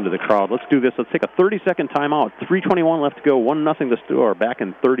goes up into the crowd. Let's do this. Let's take a 30-second timeout. 3:21 left to go. 1-0 the score. Back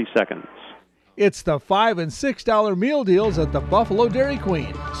in 30 seconds. It's the $5 and $6 meal deals at the Buffalo Dairy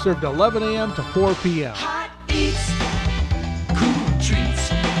Queen. Served 11 a.m. to 4 p.m. Hot eats, cool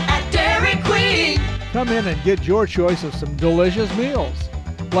treats at Dairy Queen. Come in and get your choice of some delicious meals,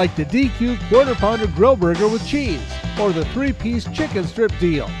 like the DQ Quarter Pounder Grill Burger with cheese, or the 3-piece chicken strip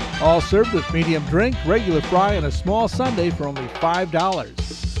deal. All served with medium drink, regular fry, and a small sundae for only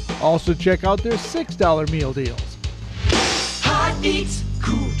 $5. Also check out their $6 meal deals. Hot eats,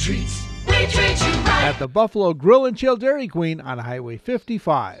 cool treats. We treat you right. At the Buffalo Grill and Chill Dairy Queen on Highway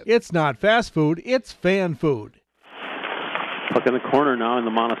 55. It's not fast food, it's fan food. Puck in the corner now in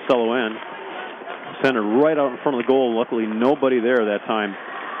the Monticello end. Centered right out in front of the goal. Luckily nobody there that time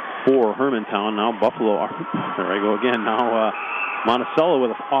for Hermantown. Now Buffalo, there I go again. Now Monticello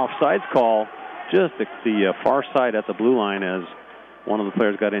with an offsides call just at the far side at the blue line, as one of the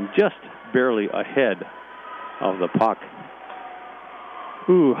players got in just barely ahead of the puck.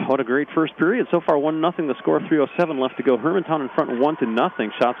 Ooh, what a great first period. So far 1-0 the score, 3:07 left to go. Hermantown in front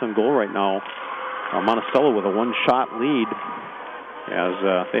 1-0. Shots on goal right now. Monticello with a 1-shot lead,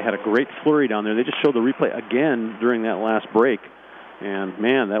 as they had a great flurry down there. They just showed the replay again during that last break. And,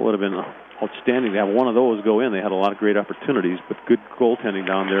 man, that would have been outstanding to have one of those go in. They had a lot of great opportunities, but good goaltending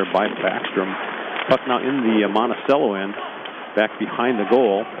down there by Backstrom. Puck now in the Monticello end, back behind the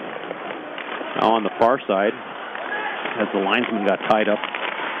goal. Now on the far side, as the linesman got tied up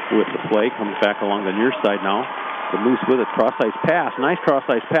with the play, comes back along the near side now. The Moose with it, cross-ice pass. Nice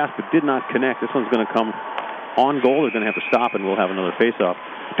cross-ice pass, but did not connect. This one's going to come on goal. They're going to have to stop, and we'll have another face-off.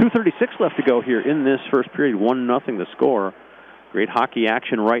 2:36 left to go here in this first period. 1-0 the score. Great hockey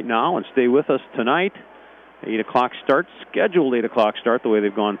action right now, and stay with us tonight. 8 o'clock start, scheduled 8 o'clock start. The way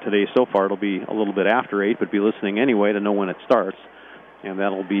they've gone today so far, it'll be a little bit after 8, but be listening anyway to know when it starts. And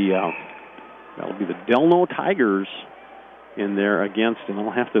that'll be the Delno Tigers in there against, and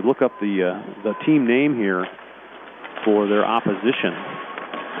I'll have to look up the team name here for their opposition.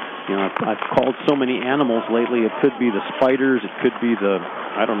 You know, I've called so many animals lately. It could be the Spiders. It could be the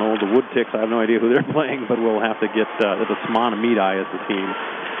Wood Ticks. I have no idea who they're playing, but we'll have to get the Smonamidi as the team.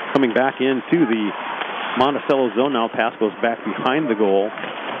 Coming back into the Monticello zone now. Pass goes back behind the goal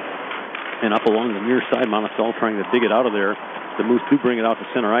and up along the near side. Monticello trying to dig it out of there. The Moose do bring it out to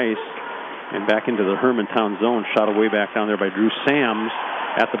center ice and back into the Hermantown zone. Shot away back down there by Drew Sams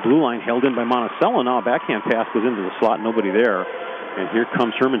at the blue line, held in by Monticello. Now a backhand pass goes into the slot, nobody there. And here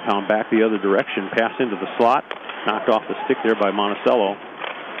comes Hermantown back the other direction. Pass into the slot, knocked off the stick there by Monticello.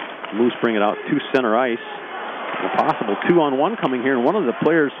 Moose bring it out to center ice. A possible 2-on-1 coming here, and one of the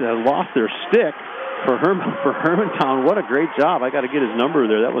players has lost their stick for Hermantown. What a great job. I got to get his number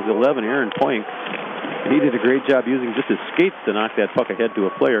there. That was 11, Aaron Poink. He did a great job using just his skates to knock that puck ahead to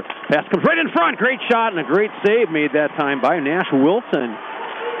a player. Pass comes right in front. Great shot and a great save made that time by Nash Wilson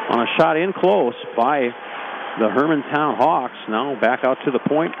on a shot in close by the Hermantown Hawks. Now back out to the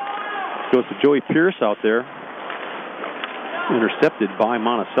point. Goes to Joey Pierce out there. Intercepted by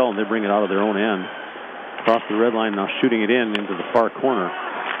Monticello, and they bring it out of their own end. Across the red line, now shooting it in into the far corner.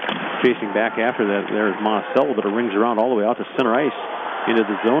 Chasing back after that, there's Monticello, but it rings around all the way out to center ice. Into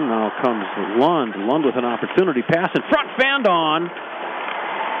the zone now comes Lund. Lund with an opportunity. Pass in front, fanned on.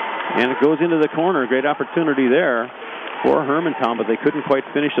 And it goes into the corner. Great opportunity there for Hermantown, but they couldn't quite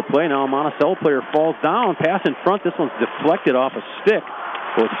finish the play. Now a Monticello player falls down. Pass in front. This one's deflected off a stick.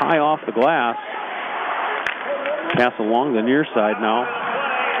 Goes high off the glass. Pass along the near side now.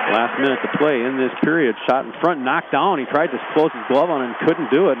 Last minute to play in this period. Shot in front, knocked down. He tried to close his glove on it and couldn't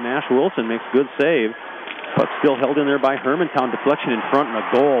do it. Nash Wilson makes good save. Puck still held in there by Hermantown. Deflection in front and a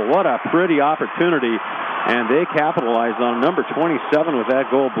goal. What a pretty opportunity. And they capitalized on number 27 with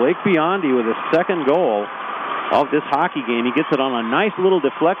that goal. Blake Biondi with his second goal of this hockey game. He gets it on a nice little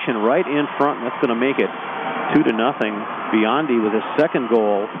deflection right in front, and that's going to make it 2-0. Biondi with his second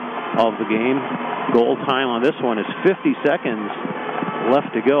goal of the game. Goal time on this one is 50 seconds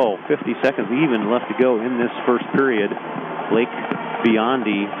left to go. 50 seconds even left to go in this first period. Blake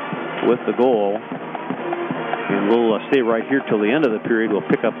Biondi with the goal. And we'll stay right here till the end of the period. We'll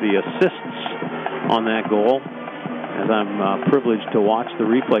pick up the assists on that goal as I'm privileged to watch the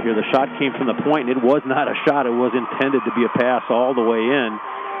replay here. The shot came from the point, and it was not a shot. It was intended to be a pass all the way in.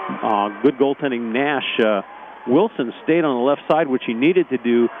 Good goaltending. Nash Wilson stayed on the left side, which he needed to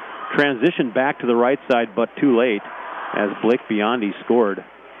do. Transitioned back to the right side, but too late as Blake Biondi scored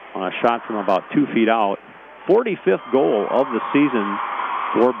on a shot from about 2 feet out. 45th goal of the season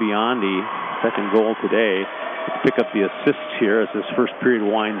for Biondi. Second goal today. Let's pick up the assists here as this first period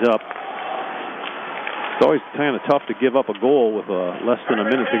winds up. It's always kind of tough to give up a goal with less than a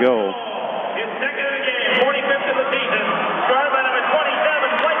minute to go. His second of the game, 45th of the season, scored by number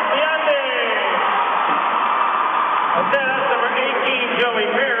 27, Blake Biondi. That's number 18, Joey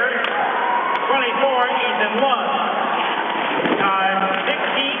Pierce. 24, Ethan Lund. Time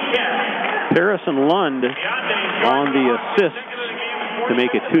 16-10. Paris and Lund on the assists to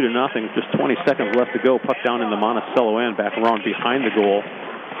make it 2-0. Just 20 seconds left to go. Puck down in the Monticello end, back around behind the goal.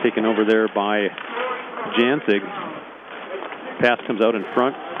 Taken over there by Janzig. Pass comes out in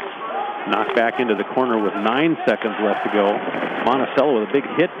front. Knocked back into the corner with 9 seconds left to go. Monticello with a big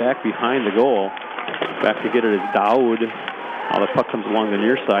hit back behind the goal. Back to get it is Daoud. Now the puck comes along the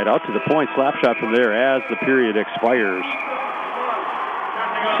near side. Out to the point. Slap shot from there as the period expires.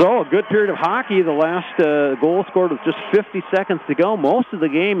 So a good period of hockey. The last goal scored with just 50 seconds to go. Most of the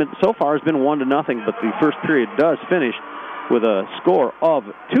game so far has been 1-0, but the first period does finish with a score of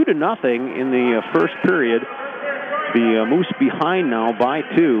 2-0 in the first period. The Moose behind now by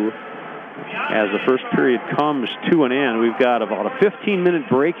 2 as the first period comes to an end. We've got about a 15-minute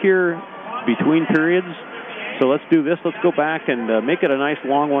break here between periods. So let's do this. Let's go back and make it a nice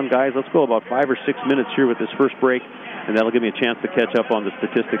long one, guys. Let's go about 5 or 6 minutes here with this first break, and that'll give me a chance to catch up on the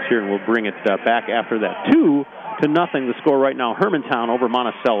statistics here, and we'll bring it back after that. 2-0 the score right now. Hermantown over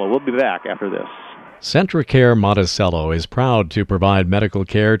Monticello. We'll be back after this. CentraCare Monticello is proud to provide medical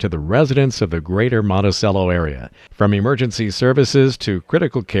care to the residents of the greater Monticello area. From emergency services to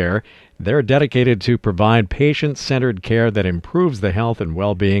critical care, they're dedicated to provide patient-centered care that improves the health and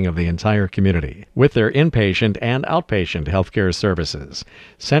well-being of the entire community with their inpatient and outpatient healthcare services.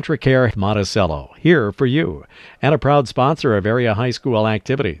 CentraCare Monticello, here for you, and a proud sponsor of area high school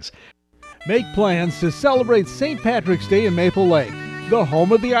activities. Make plans to celebrate St. Patrick's Day in Maple Lake, the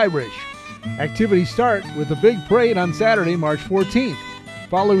home of the Irish. Activities start with a big parade on Saturday, March 14th.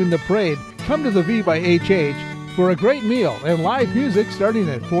 Following the parade, come to the V by HH for a great meal and live music starting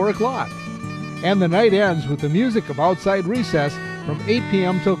at 4 o'clock. And the night ends with the music of Outside Recess from 8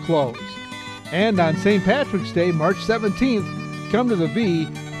 p.m. till close. And on St. Patrick's Day, March 17th, come to the V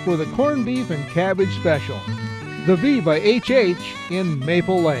for the corned beef and cabbage special. The V by HH in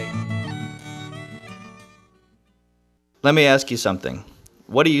Maple Lake. Let me ask you something.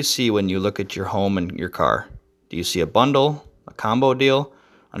 What do you see when you look at your home and your car? Do you see a bundle, a combo deal?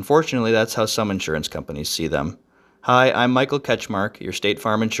 Unfortunately, that's how some insurance companies see them. Hi, I'm Michael Ketchmark, your State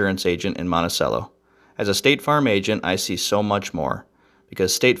Farm insurance agent in Monticello. As a State Farm agent, I see so much more.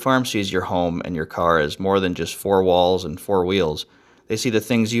 Because State Farm sees your home and your car as more than just four walls and four wheels. They see the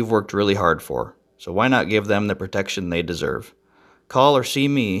things you've worked really hard for. So why not give them the protection they deserve? Call or see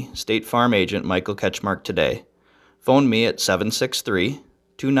me, State Farm agent Michael Ketchmark, today. Phone me at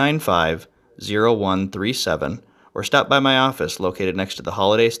 763-295-0137 or stop by my office located next to the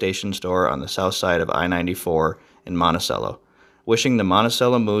Holiday Station store on the south side of I-94 in Monticello. Wishing the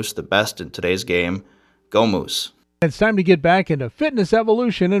Monticello Moose the best in today's game. Go Moose! It's time to get back into Fitness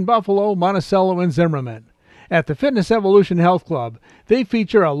Evolution in Buffalo, Monticello, and Zimmerman. At the Fitness Evolution Health Club, they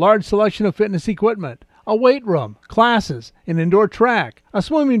feature a large selection of fitness equipment, a weight room, classes, an indoor track, a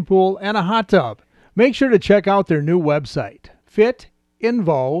swimming pool, and a hot tub. Make sure to check out their new website,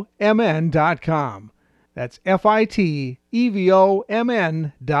 fitinvomn.com. That's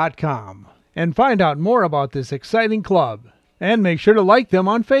FITEVOMN.com. And find out more about this exciting club. And make sure to like them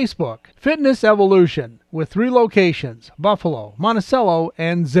on Facebook. Fitness Evolution, with 3 locations, Buffalo, Monticello,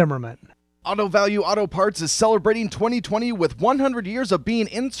 and Zimmerman. Auto Value Auto Parts is celebrating 2020 with 100 years of being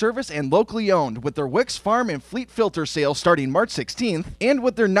in service and locally owned with their Wicks Farm and Fleet Filter sale starting March 16th and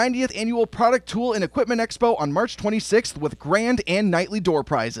with their 90th annual Product Tool and Equipment Expo on March 26th with grand and nightly door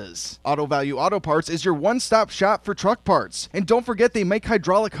prizes. Auto Value Auto Parts is your one-stop shop for truck parts. And don't forget they make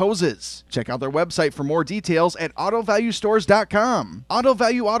hydraulic hoses. Check out their website for more details at AutoValueStores.com. Auto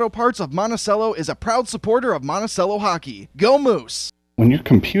Value Auto Parts of Monticello is a proud supporter of Monticello hockey. Go Moose! When your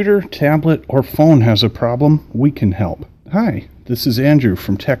computer, tablet, or phone has a problem, we can help. Hi, this is Andrew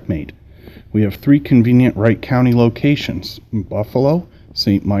from TechMate. We have 3 convenient Wright County locations, Buffalo,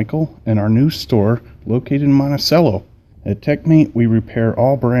 St. Michael, and our new store located in Monticello. At TechMate, we repair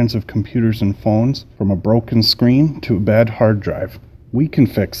all brands of computers and phones, from a broken screen to a bad hard drive. We can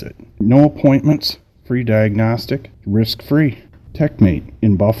fix it. No appointments, free diagnostic, risk-free. TechMate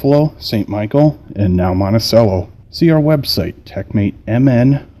in Buffalo, St. Michael, and now Monticello. See our website,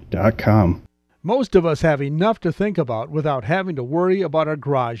 techmatemn.com. Most of us have enough to think about without having to worry about our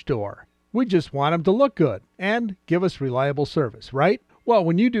garage door. We just want them to look good and give us reliable service, right? Well,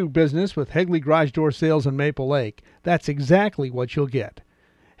 when you do business with Hegley Garage Door Sales in Maple Lake, that's exactly what you'll get.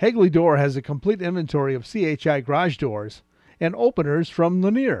 Hegley Door has a complete inventory of CHI garage doors and openers from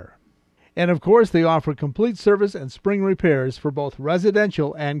Lanier. And of course, they offer complete service and spring repairs for both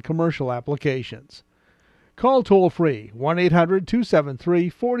residential and commercial applications. Call toll-free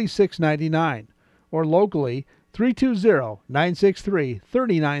 1-800-273-4699 or locally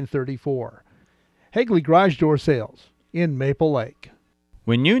 320-963-3934. Hegley Garage Door Sales in Maple Lake.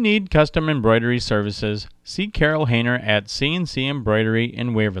 When you need custom embroidery services, see Carol Hayner at C&C Embroidery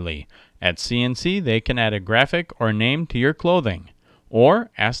in Waverly. At C&C, they can add a graphic or name to your clothing. Or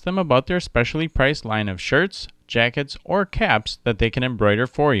ask them about their specially priced line of shirts, jackets, or caps that they can embroider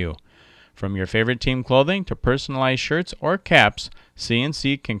for you. From your favorite team clothing to personalized shirts or caps,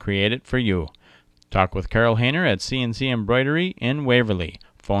 C&C can create it for you. Talk with Carol Hayner at C&C Embroidery in Waverly.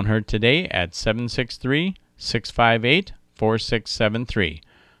 Phone her today at 763-658-4673.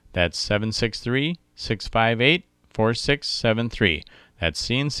 That's 763-658-4673. That's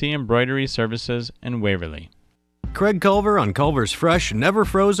C&C Embroidery Services in Waverly. Craig Culver on Culver's fresh, never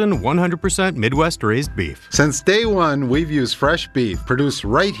frozen, 100% Midwest raised beef. Since day one, we've used fresh beef produced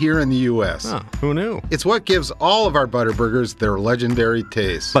right here in the U.S. Huh, who knew? It's what gives all of our Butterburgers their legendary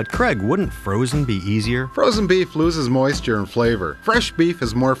taste. But Craig, wouldn't frozen be easier? Frozen beef loses moisture and flavor. Fresh beef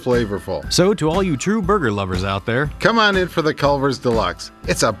is more flavorful. So to all you true burger lovers out there, come on in for the Culver's Deluxe.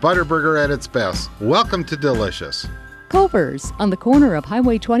 It's a Butterburger at its best. Welcome to Delicious. Culver's, on the corner of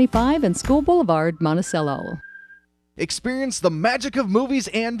Highway 25 and School Boulevard, Monticello. Experience the magic of movies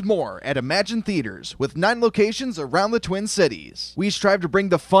and more at Imagine Theaters, with 9 locations around the Twin Cities. We strive to bring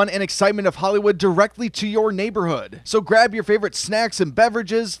the fun and excitement of Hollywood directly to your neighborhood. So grab your favorite snacks and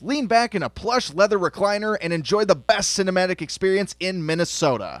beverages, lean back in a plush leather recliner, and enjoy the best cinematic experience in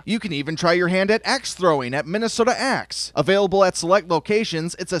Minnesota. You can even try your hand at axe throwing at Minnesota Axe. Available at select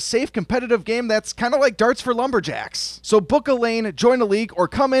locations, it's a safe, competitive game that's kind of like darts for lumberjacks. So book a lane, join a league, or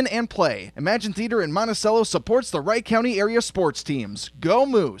come in and play. Imagine Theater in Monticello supports the Wright County area sports teams. Go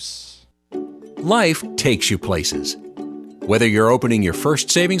Moose! Life takes you places. Whether you're opening your first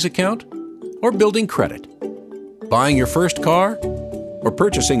savings account or building credit, buying your first car or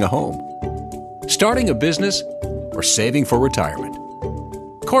purchasing a home, starting a business or saving for retirement,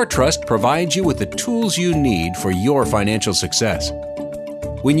 CoreTrust provides you with the tools you need for your financial success.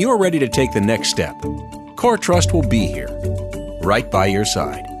 When you're ready to take the next step, CoreTrust will be here, right by your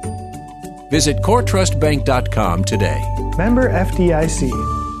side. Visit CoreTrustBank.com today. Member FDIC.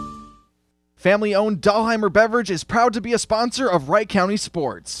 Family-owned Dahlheimer Beverage is proud to be a sponsor of Wright County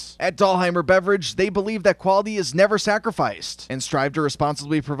Sports. At Dahlheimer Beverage, they believe that quality is never sacrificed and strive to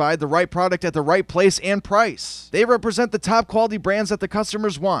responsibly provide the right product at the right place and price. They represent the top quality brands that the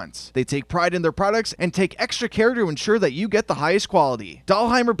customers want. They take pride in their products and take extra care to ensure that you get the highest quality.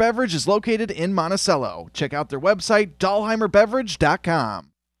 Dahlheimer Beverage is located in Monticello. Check out their website, dahlheimerbeverage.com.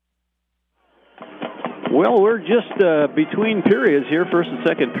 Well, we're just between periods here, first and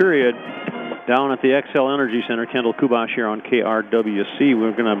second period, down at the XL Energy Center. Kendall Kubash here on KRWC.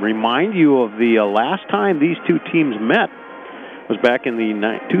 We're going to remind you of the last time these two teams met was back in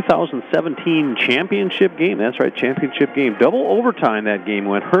the 2017 championship game. That's right, championship game. Double overtime that game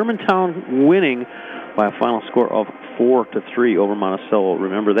went. Hermantown winning by a final score of 4-3 over Monticello.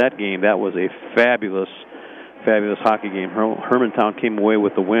 Remember that game? That was a fabulous hockey game. Hermantown came away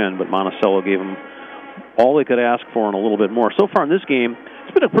with the win, but Monticello gave them all they could ask for and a little bit more. So far in this game,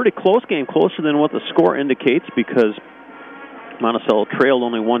 it's been a pretty close game, closer than what the score indicates, because Monticello trailed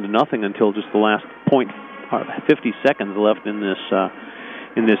only 1-0 until just the last 50 seconds left in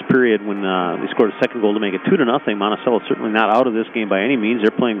this period when they scored a second goal to make it 2-0. Monticello certainly not out of this game by any means.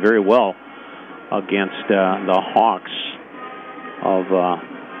 They're playing very well against the Hawks of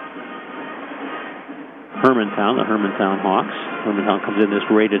Hermantown, the Hermantown Hawks. Hermantown comes in this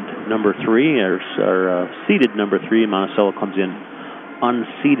rated number 3, or seeded number 3, and Monticello comes in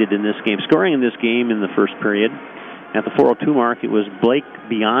unseeded in this game. Scoring in this game in the first period, at the 4:02 mark, it was Blake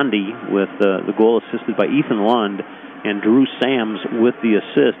Biondi with the goal assisted by Ethan Lund, and Drew Sams with the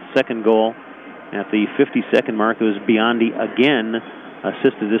assist. Second goal at the 52nd mark, it was Biondi again,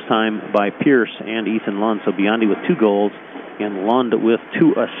 assisted this time by Pierce and Ethan Lund. So Biondi with 2 goals and Lund with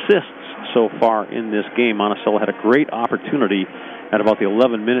 2 assists so far in this game. Monticello had a great opportunity at about the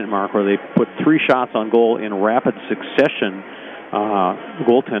 11-minute mark where they put 3 shots on goal in rapid succession.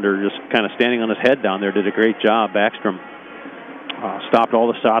 Goaltender just kind of standing on his head down there did a great job. Backstrom stopped all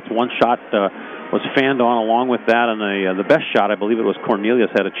the shots. One shot was fanned on along with that, and the best shot, I believe it was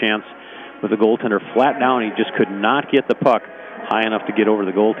Cornelius, had a chance with the goaltender flat down. He just could not get the puck high enough to get over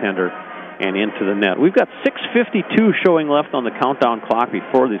the goaltender and into the net. We've got 6:52 showing left on the countdown clock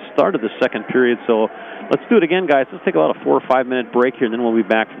before the start of the second period, so let's do it again, guys. Let's take about a 4 or 5 minute break here, and then we'll be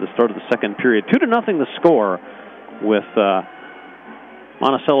back for the start of the second period. 2-0 the score, with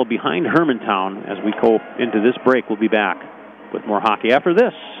Monticello behind Hermantown. As we go into this break, we'll be back with more hockey after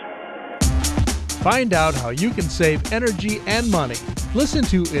this. Find out how you can save energy and money. Listen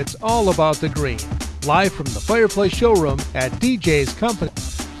to It's All About the Green, live from the Fireplace Showroom at DJ's Company.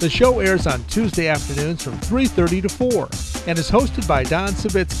 The show airs on Tuesday afternoons from 3:30 to 4 and is hosted by Don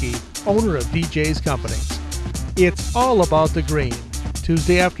Savitsky, owner of DJ's Companies. It's All About the Green,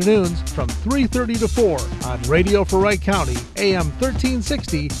 Tuesday afternoons from 3:30 to 4 on Radio for Wright County, AM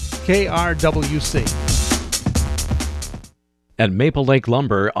 1360, KRWC. At Maple Lake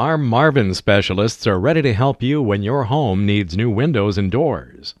Lumber, our Marvin specialists are ready to help you when your home needs new windows and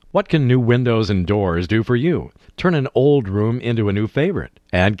doors. What can new windows and doors do for you? Turn an old room into a new favorite.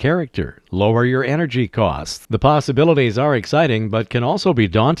 Add character. Lower your energy costs. The possibilities are exciting, but can also be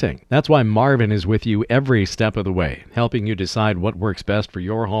daunting. That's why Marvin is with you every step of the way, helping you decide what works best for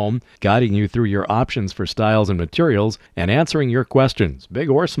your home, guiding you through your options for styles and materials, and answering your questions,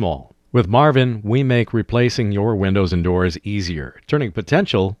 big or small. With Marvin, we make replacing your windows and doors easier, turning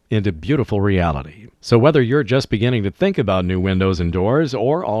potential into beautiful reality. So whether you're just beginning to think about new windows and doors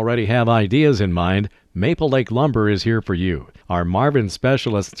or already have ideas in mind, Maple Lake Lumber is here for you. Our Marvin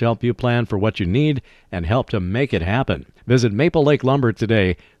specialists help you plan for what you need and help to make it happen. Visit Maple Lake Lumber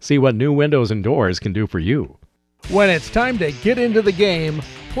today. See what new windows and doors can do for you. When it's time to get into the game,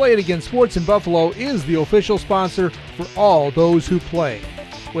 Play It Again Sports in Buffalo is the official sponsor for all those who play.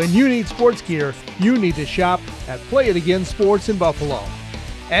 When you need sports gear, you need to shop at Play It Again Sports in Buffalo.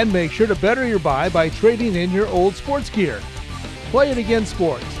 And make sure to better your buy by trading in your old sports gear. Play It Again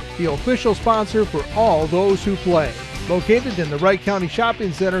Sports, the official sponsor for all those who play. Located in the Wright County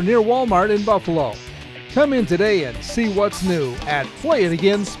Shopping Center near Walmart in Buffalo. Come in today and see what's new at Play It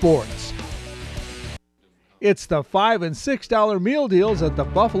Again Sports. It's the $5 and $6 meal deals at the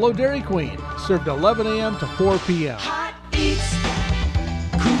Buffalo Dairy Queen, served 11 a.m. to 4 p.m. Hot eats,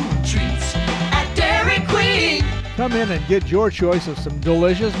 cool treats at Dairy Queen. Come in and get your choice of some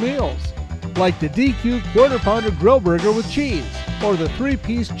delicious meals, like the DQ Quarter Pounder Grill Burger with cheese, or the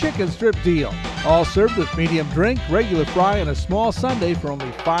 3-piece chicken strip deal, all served with medium drink, regular fry, and a small sundae for only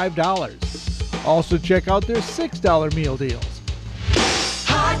 $5. Also check out their $6 meal deals.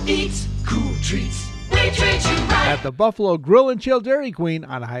 Hot eats, cool treats. We treat you right. At the Buffalo Grill and Chill Dairy Queen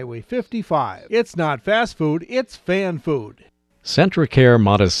on Highway 55. It's not fast food, it's fan food. CentraCare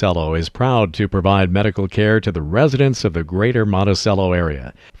Monticello is proud to provide medical care to the residents of the greater Monticello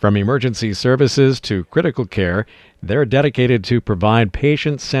area. From emergency services to critical care, they're dedicated to provide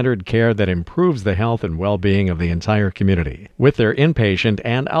patient-centered care that improves the health and well-being of the entire community with their inpatient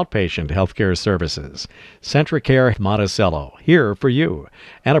and outpatient healthcare services. CentraCare Monticello, here for you,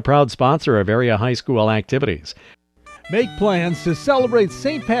 and a proud sponsor of area high school activities. Make plans to celebrate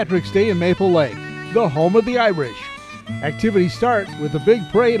St. Patrick's Day in Maple Lake, the home of the Irish. Activities start with a big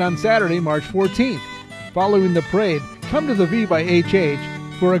parade on Saturday, March 14th. Following the parade, come to the V by HH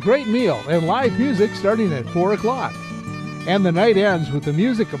for a great meal and live music starting at 4 o'clock. And the night ends with the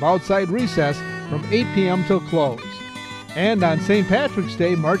music of Outside Recess from 8 p.m. till close. And on St. Patrick's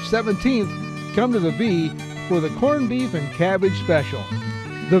Day, March 17th, come to the V for the corned beef and cabbage special.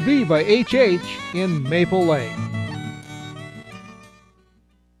 The V by HH in Maple Lake.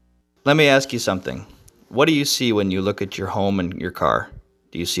 Let me ask you something. What do you see when you look at your home and your car?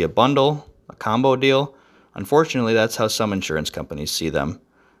 Do you see a bundle, a combo deal? Unfortunately, that's how some insurance companies see them.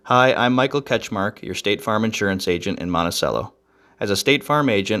 Hi, I'm Michael Ketchmark, your State Farm insurance agent in Monticello. As a State Farm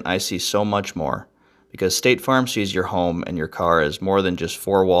agent, I see so much more. Because State Farm sees your home and your car as more than just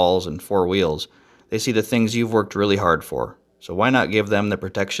 4 walls and 4 wheels. They see the things you've worked really hard for. So why not give them the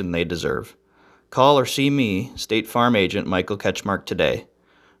protection they deserve? Call or see me, State Farm agent Michael Ketchmark, today.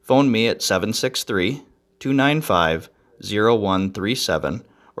 Phone me at 763-295-0137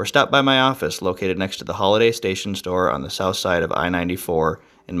 or stop by my office located next to the Holiday Station store on the south side of I-94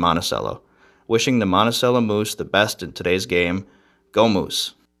 in Monticello. Wishing the Monticello Moose the best in today's game. Go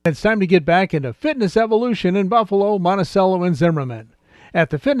Moose. It's time to get back into Fitness Evolution in Buffalo, Monticello, and Zimmerman. At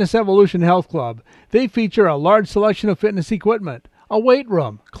the Fitness Evolution Health Club, they feature a large selection of fitness equipment, a weight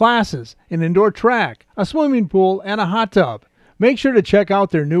room, classes, an indoor track, a swimming pool, and a hot tub. Make sure to check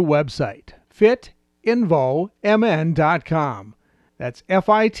out their new website, fitinvomn.com. That's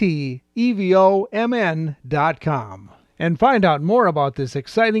FITEVOMN.com. And find out more about this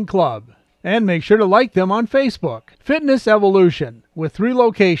exciting club. And make sure to like them on Facebook. Fitness Evolution, with 3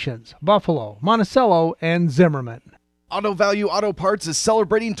 locations, Buffalo, Monticello, and Zimmerman. Auto Value Auto Parts is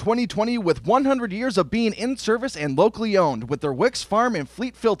celebrating 2020 with 100 years of being in service and locally owned with their Wicks Farm and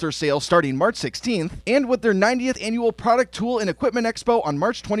Fleet Filter sale starting March 16th and with their 90th annual Product Tool and Equipment Expo on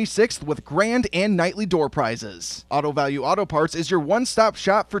March 26th with grand and nightly door prizes. Auto Value Auto Parts is your one-stop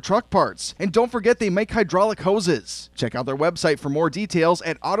shop for truck parts. And don't forget they make hydraulic hoses. Check out their website for more details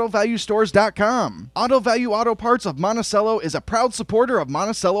at AutoValueStores.com. Auto Value Auto Parts of Monticello is a proud supporter of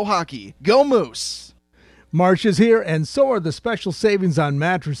Monticello hockey. Go Moose! March is here, and so are the special savings on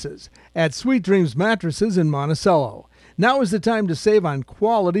mattresses at Sweet Dreams Mattresses in Monticello. Now is the time to save on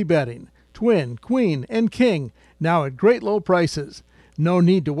quality bedding. Twin, queen, and king, now at great low prices. No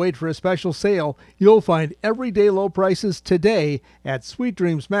need to wait for a special sale. You'll find everyday low prices today at Sweet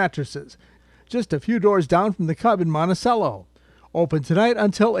Dreams Mattresses, just a few doors down from the Cub in Monticello. Open tonight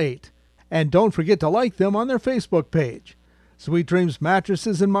until 8. And don't forget to like them on their Facebook page. Sweet Dreams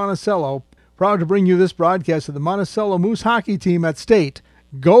Mattresses in Monticello, proud to bring you this broadcast of the Monticello Moose hockey team at State.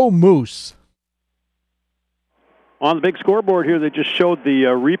 Go Moose! On the big scoreboard here, they just showed the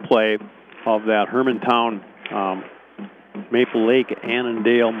replay of that Hermantown, Maple Lake,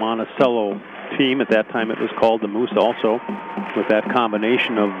 Annandale, Monticello team. At that time, it was called the Moose also, with that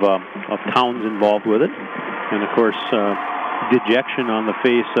combination of towns involved with it. And, of course, dejection on the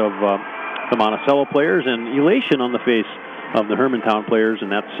face of the Monticello players and elation on the face of the Hermantown players,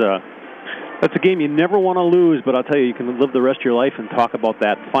 and that's a game you never want to lose, but I'll tell you, you can live the rest of your life and talk about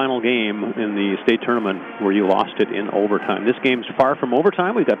that final game in the state tournament where you lost it in overtime. This game's far from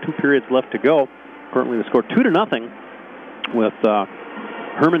overtime. We've got 2 periods left to go. Currently the score 2-0 with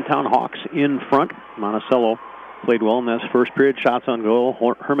Hermantown Hawks in front. Monticello played well in this first period. Shots on goal.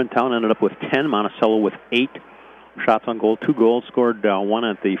 Hermantown ended up with 10. Monticello with 8 shots on goal. 2 goals scored, one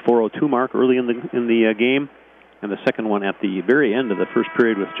at the 4:02 mark early in the game, and the second one at the very end of the first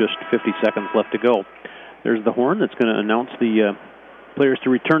period with just 50 seconds left to go. There's the horn that's going to announce the players to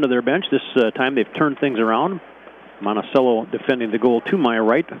return to their bench. This time they've turned things around. Monticello defending the goal to my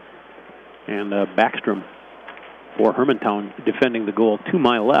right, and Backstrom for Hermantown defending the goal to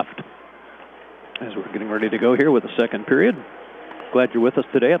my left. As we're getting ready to go here with the second period. Glad you're with us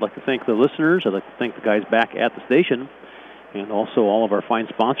today. I'd like to thank the listeners. I'd like to thank the guys back at the station, and also all of our fine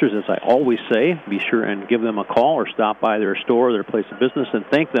sponsors. As I always say, be sure and give them a call or stop by their store or their place of business and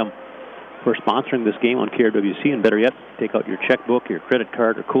thank them for sponsoring this game on KRWC, and better yet, take out your checkbook, your credit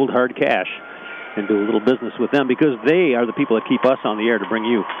card, or cold hard cash and do a little business with them, because they are the people that keep us on the air to bring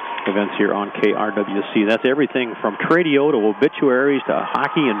you events here on KRWC. That's everything from Tradio to obituaries to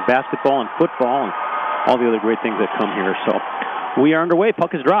hockey and basketball and football and all the other great things that come here. So we are underway.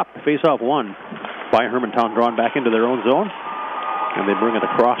 Puck is dropped. Face-off won by Hermantown, drawn back into their own zone, and they bring it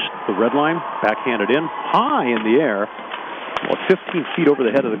across the red line, backhanded in, high in the air, about 15 feet over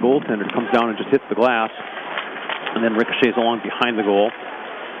the head of the goaltender. It comes down and just hits the glass, and then ricochets along behind the goal.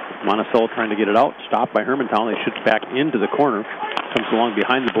 Monticello trying to get it out, stopped by Hermantown. They shoot back into the corner, comes along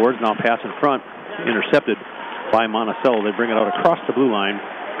behind the boards, now pass in front, intercepted by Monticello. They bring it out across the blue line,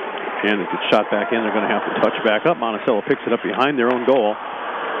 and it gets shot back in. They're going to have to touch back up. Monticello picks it up behind their own goal,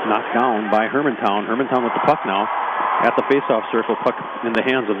 knocked down by Hermantown. Hermantown with the puck now at the face-off circle. Puck in the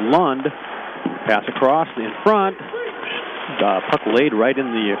hands of Lund. Pass across in front. Puck laid right in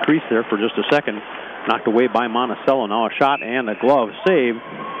the crease there for just a second. Knocked away by Monticello. Now a shot and a glove save.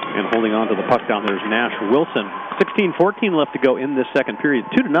 And holding on to the puck down there is Nash Wilson. 16-14 left to go in this second period.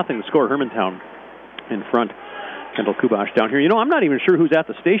 2-0 to score. Hermantown in front. Kendall Kubash down here. You know, I'm not even sure who's at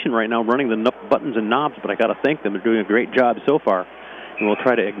the station right now running the buttons and knobs, but I got to thank them. They're doing a great job so far. And we'll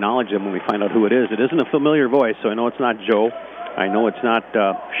try to acknowledge them when we find out who it is. It isn't a familiar voice, so I know it's not Joe. I know it's not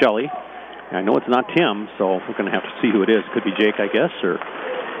Shelley. I know it's not Tim, so we're going to have to see who it is. Could be Jake, I guess, or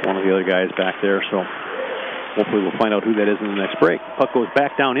one of the other guys back there. So hopefully we'll find out who that is in the next break. Puck goes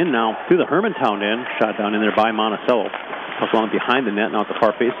back down in now to the Hermantown end. Shot down in there by Monticello. Puck along behind the net, now at the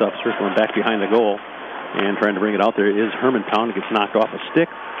far face-off, circling back behind the goal. And trying to bring it out there is Hermantown. It gets knocked off a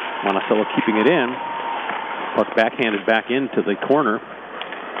stick. Monticello keeping it in. Puck backhanded back into the corner.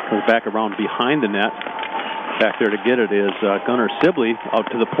 Goes back around behind the net. Back there to get it is Gunnar Sibley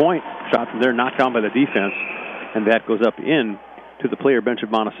out to the point. Shot from there, knocked down by the defense. And that goes up in to the player bench of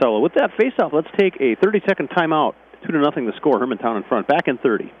Monticello. With that face-off, let's take a 30-second timeout. 2-0 the score. Hermantown in front. Back in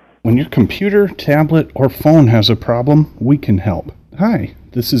 30. When your computer, tablet, or phone has a problem, we can help. Hi,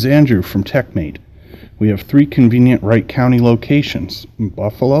 this is Andrew from TechMate. We have 3 convenient Wright County locations, in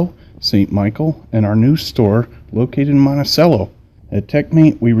Buffalo, St. Michael, and our new store located in Monticello. At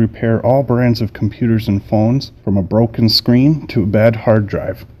TechMate, we repair all brands of computers and phones, from a broken screen to a bad hard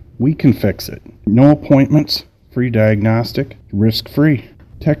drive. We can fix it. No appointments, free diagnostic, risk-free.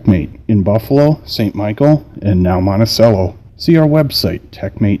 TechMate in Buffalo, St. Michael, and now Monticello. See our website,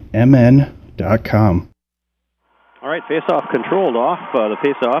 techmatemn.com. All right, face-off controlled off the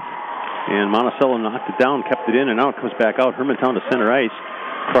face-off. And Monticello knocked it down, kept it in, and now it comes back out. Hermantown to center ice,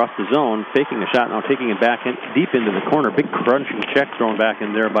 across the zone, faking the shot, now taking it back in, deep into the corner. Big crunching check thrown back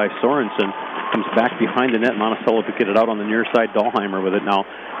in there by Sorensen. Comes back behind the net. Monticello to get it out on the near side. Dahlheimer with it now.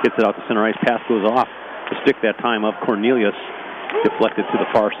 Gets it out to center ice. Pass goes off the stick that time of Cornelius. Deflected to the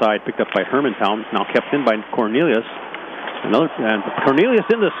far side, picked up by Hermantown. Now kept in by Cornelius. And Cornelius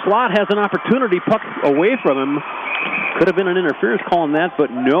in the slot has an opportunity. Puck away from him. Could have been an interference call on that,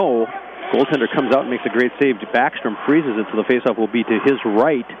 but no. Goaltender comes out and makes a great save. Backstrom freezes it, so the faceoff will be to his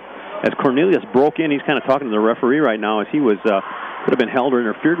right. As Cornelius broke in, he's kind of talking to the referee right now, as he was could have been held or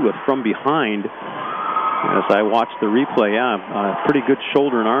interfered with from behind. As I watched the replay, a pretty good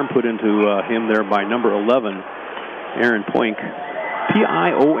shoulder and arm put into him there by number 11, Aaron Poink.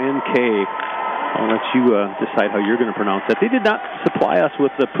 P-I-O-N-K. I'll let you decide how you're going to pronounce that. They did not supply us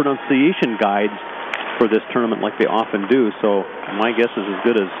with the pronunciation guides for this tournament like they often do, so my guess is as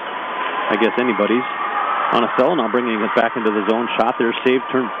good as I guess anybody's. Monticello now bringing it back into the zone. Shot there, saved,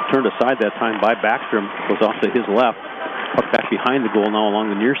 turned aside that time by Backstrom. Goes off to his left. Puck back behind the goal now along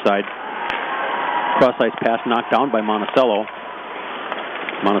the near side. Cross-ice pass knocked down by Monticello.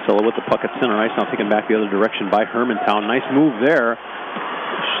 Monticello with the puck at center ice, now taken back the other direction by Hermantown. Nice move there.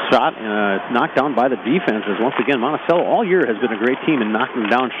 Shot knocked down by the defenses. Once again, Monticello all year has been a great team in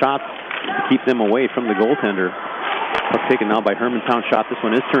knocking down shots to keep them away from the goaltender. Puck taken now by Hermantown. Shot. This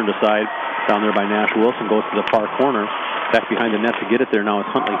one is turned aside. down there by Nash Wilson, goes to the far corner. Back behind the net to get it there now is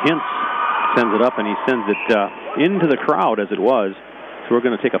Huntley Hintz. Sends it up, and he sends it into the crowd as it was. So we're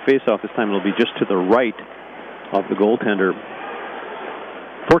going to take a face-off this time. It'll be just to the right of the goaltender.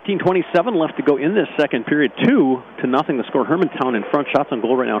 14:27 left to go in this second period. 2-0 the score. Hermantown in front. Shots on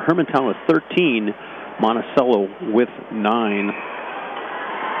goal right now. Hermantown with 13. Monticello with 9.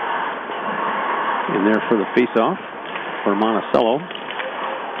 In there for the face-off for Monticello.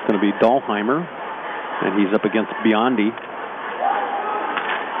 It's going to be Dahlheimer, and he's up against Biondi.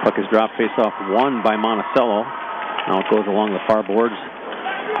 Puck is dropped, face-off won by Monticello. Now it goes along the far boards,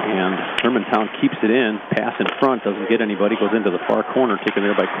 and Hermantown keeps it in. Pass in front, doesn't get anybody, goes into the far corner, taken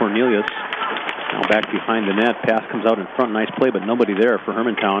there by Cornelius. Now back behind the net, pass comes out in front, nice play, but nobody there for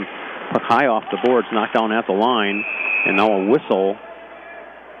Hermantown. Puck high off the boards, knocked down at the line, and now a whistle.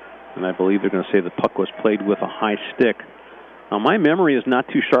 And I believe they're going to say the puck was played with a high stick. Now, my memory is not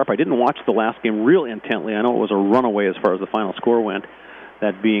too sharp. I didn't watch the last game real intently. I know it was a runaway as far as the final score went,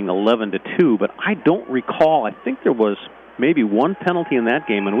 that being 11-2, but I don't recall. I think there was maybe one penalty in that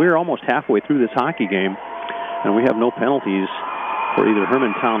game, and we were almost halfway through this hockey game, and we have no penalties for either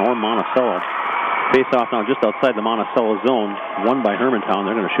Hermantown or Monticello. Face-off now just outside the Monticello zone, won by Hermantown.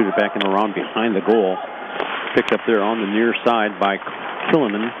 They're going to shoot it back in around behind the goal. Picked up there on the near side by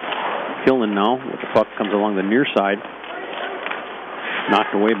Killinan. Killinan now with the puck comes along the near side.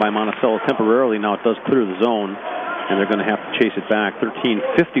 Knocked away by Monticello temporarily. Now it does clear the zone, and they're going to have to chase it back.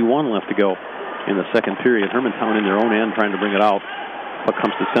 13:51 left to go in the second period. Hermantown in their own end trying to bring it out. Puck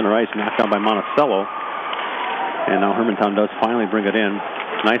comes to center ice, knocked down by Monticello. And now Hermantown does finally bring it in.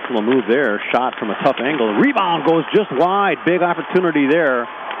 Nice little move there. Shot from a tough angle. The rebound goes just wide. Big opportunity there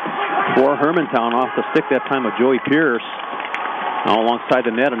for Hermantown off the stick that time of Joey Pierce. Now alongside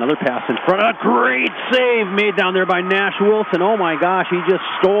the net, another pass in front. A great save made down there by Nash Wilson. Oh my gosh, he just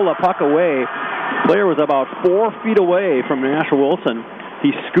stole the puck away. Player was about 4 feet away from Nash Wilson.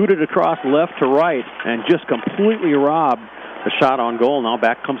 He scooted across left to right and just completely robbed the shot on goal. Now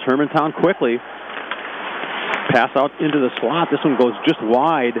back comes Hermantown quickly. Pass out into the slot. This one goes just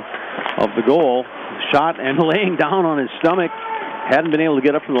wide of the goal. Shot and laying down on his stomach. Hadn't been able to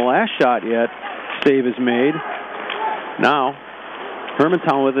get up from the last shot yet. Save is made. Now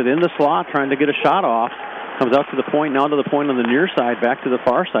Hermantown with it in the slot, trying to get a shot off. Comes out to the point, now to the point on the near side, back to the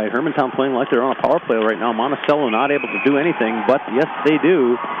far side. Hermantown playing like they're on a power play right now. Monticello not able to do anything, but yes, they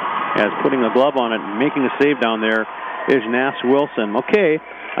do, as putting a glove on it and making a save down there is Nash Wilson. Okay,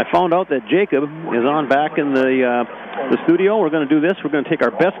 I found out that Jacob is on back in the studio. We're going to do this. We're going to take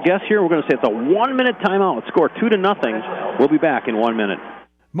our best guess here. We're going to say it's a 1-minute timeout. Score 2-0. We'll be back in 1 minute.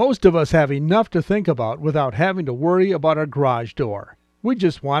 Most of us have enough to think about without having to worry about our garage door. We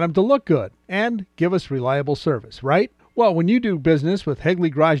just want them to look good and give us reliable service, right? Well, when you do business with Hegley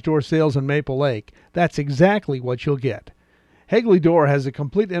Garage Door Sales in Maple Lake, that's exactly what you'll get. Hegley Door has a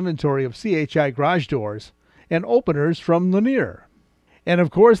complete inventory of CHI garage doors and openers from Lanier. And of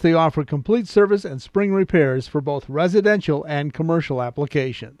course, they offer complete service and spring repairs for both residential and commercial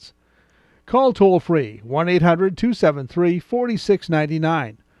applications. Call toll-free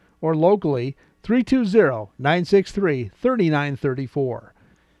 1-800-273-4699 or locally 320-963-3934.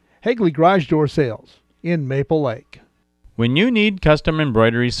 Hegley Garage Door Sales in Maple Lake. When you need custom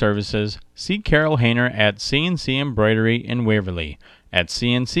embroidery services, see Carol Hayner at CNC Embroidery in Waverly. At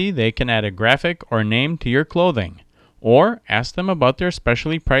CNC, they can add a graphic or name to your clothing. Or ask them about their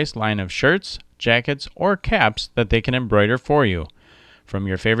specially priced line of shirts, jackets, or caps that they can embroider for you. From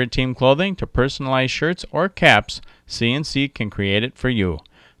your favorite team clothing to personalized shirts or caps, CNC can create it for you.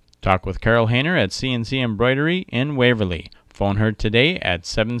 Talk with Carol Hayner at CNC Embroidery in Waverly. Phone her today at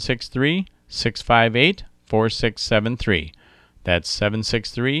 763-658-4673. That's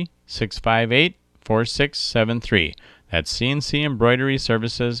 763-658-4673. That's CNC Embroidery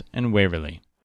Services in Waverly.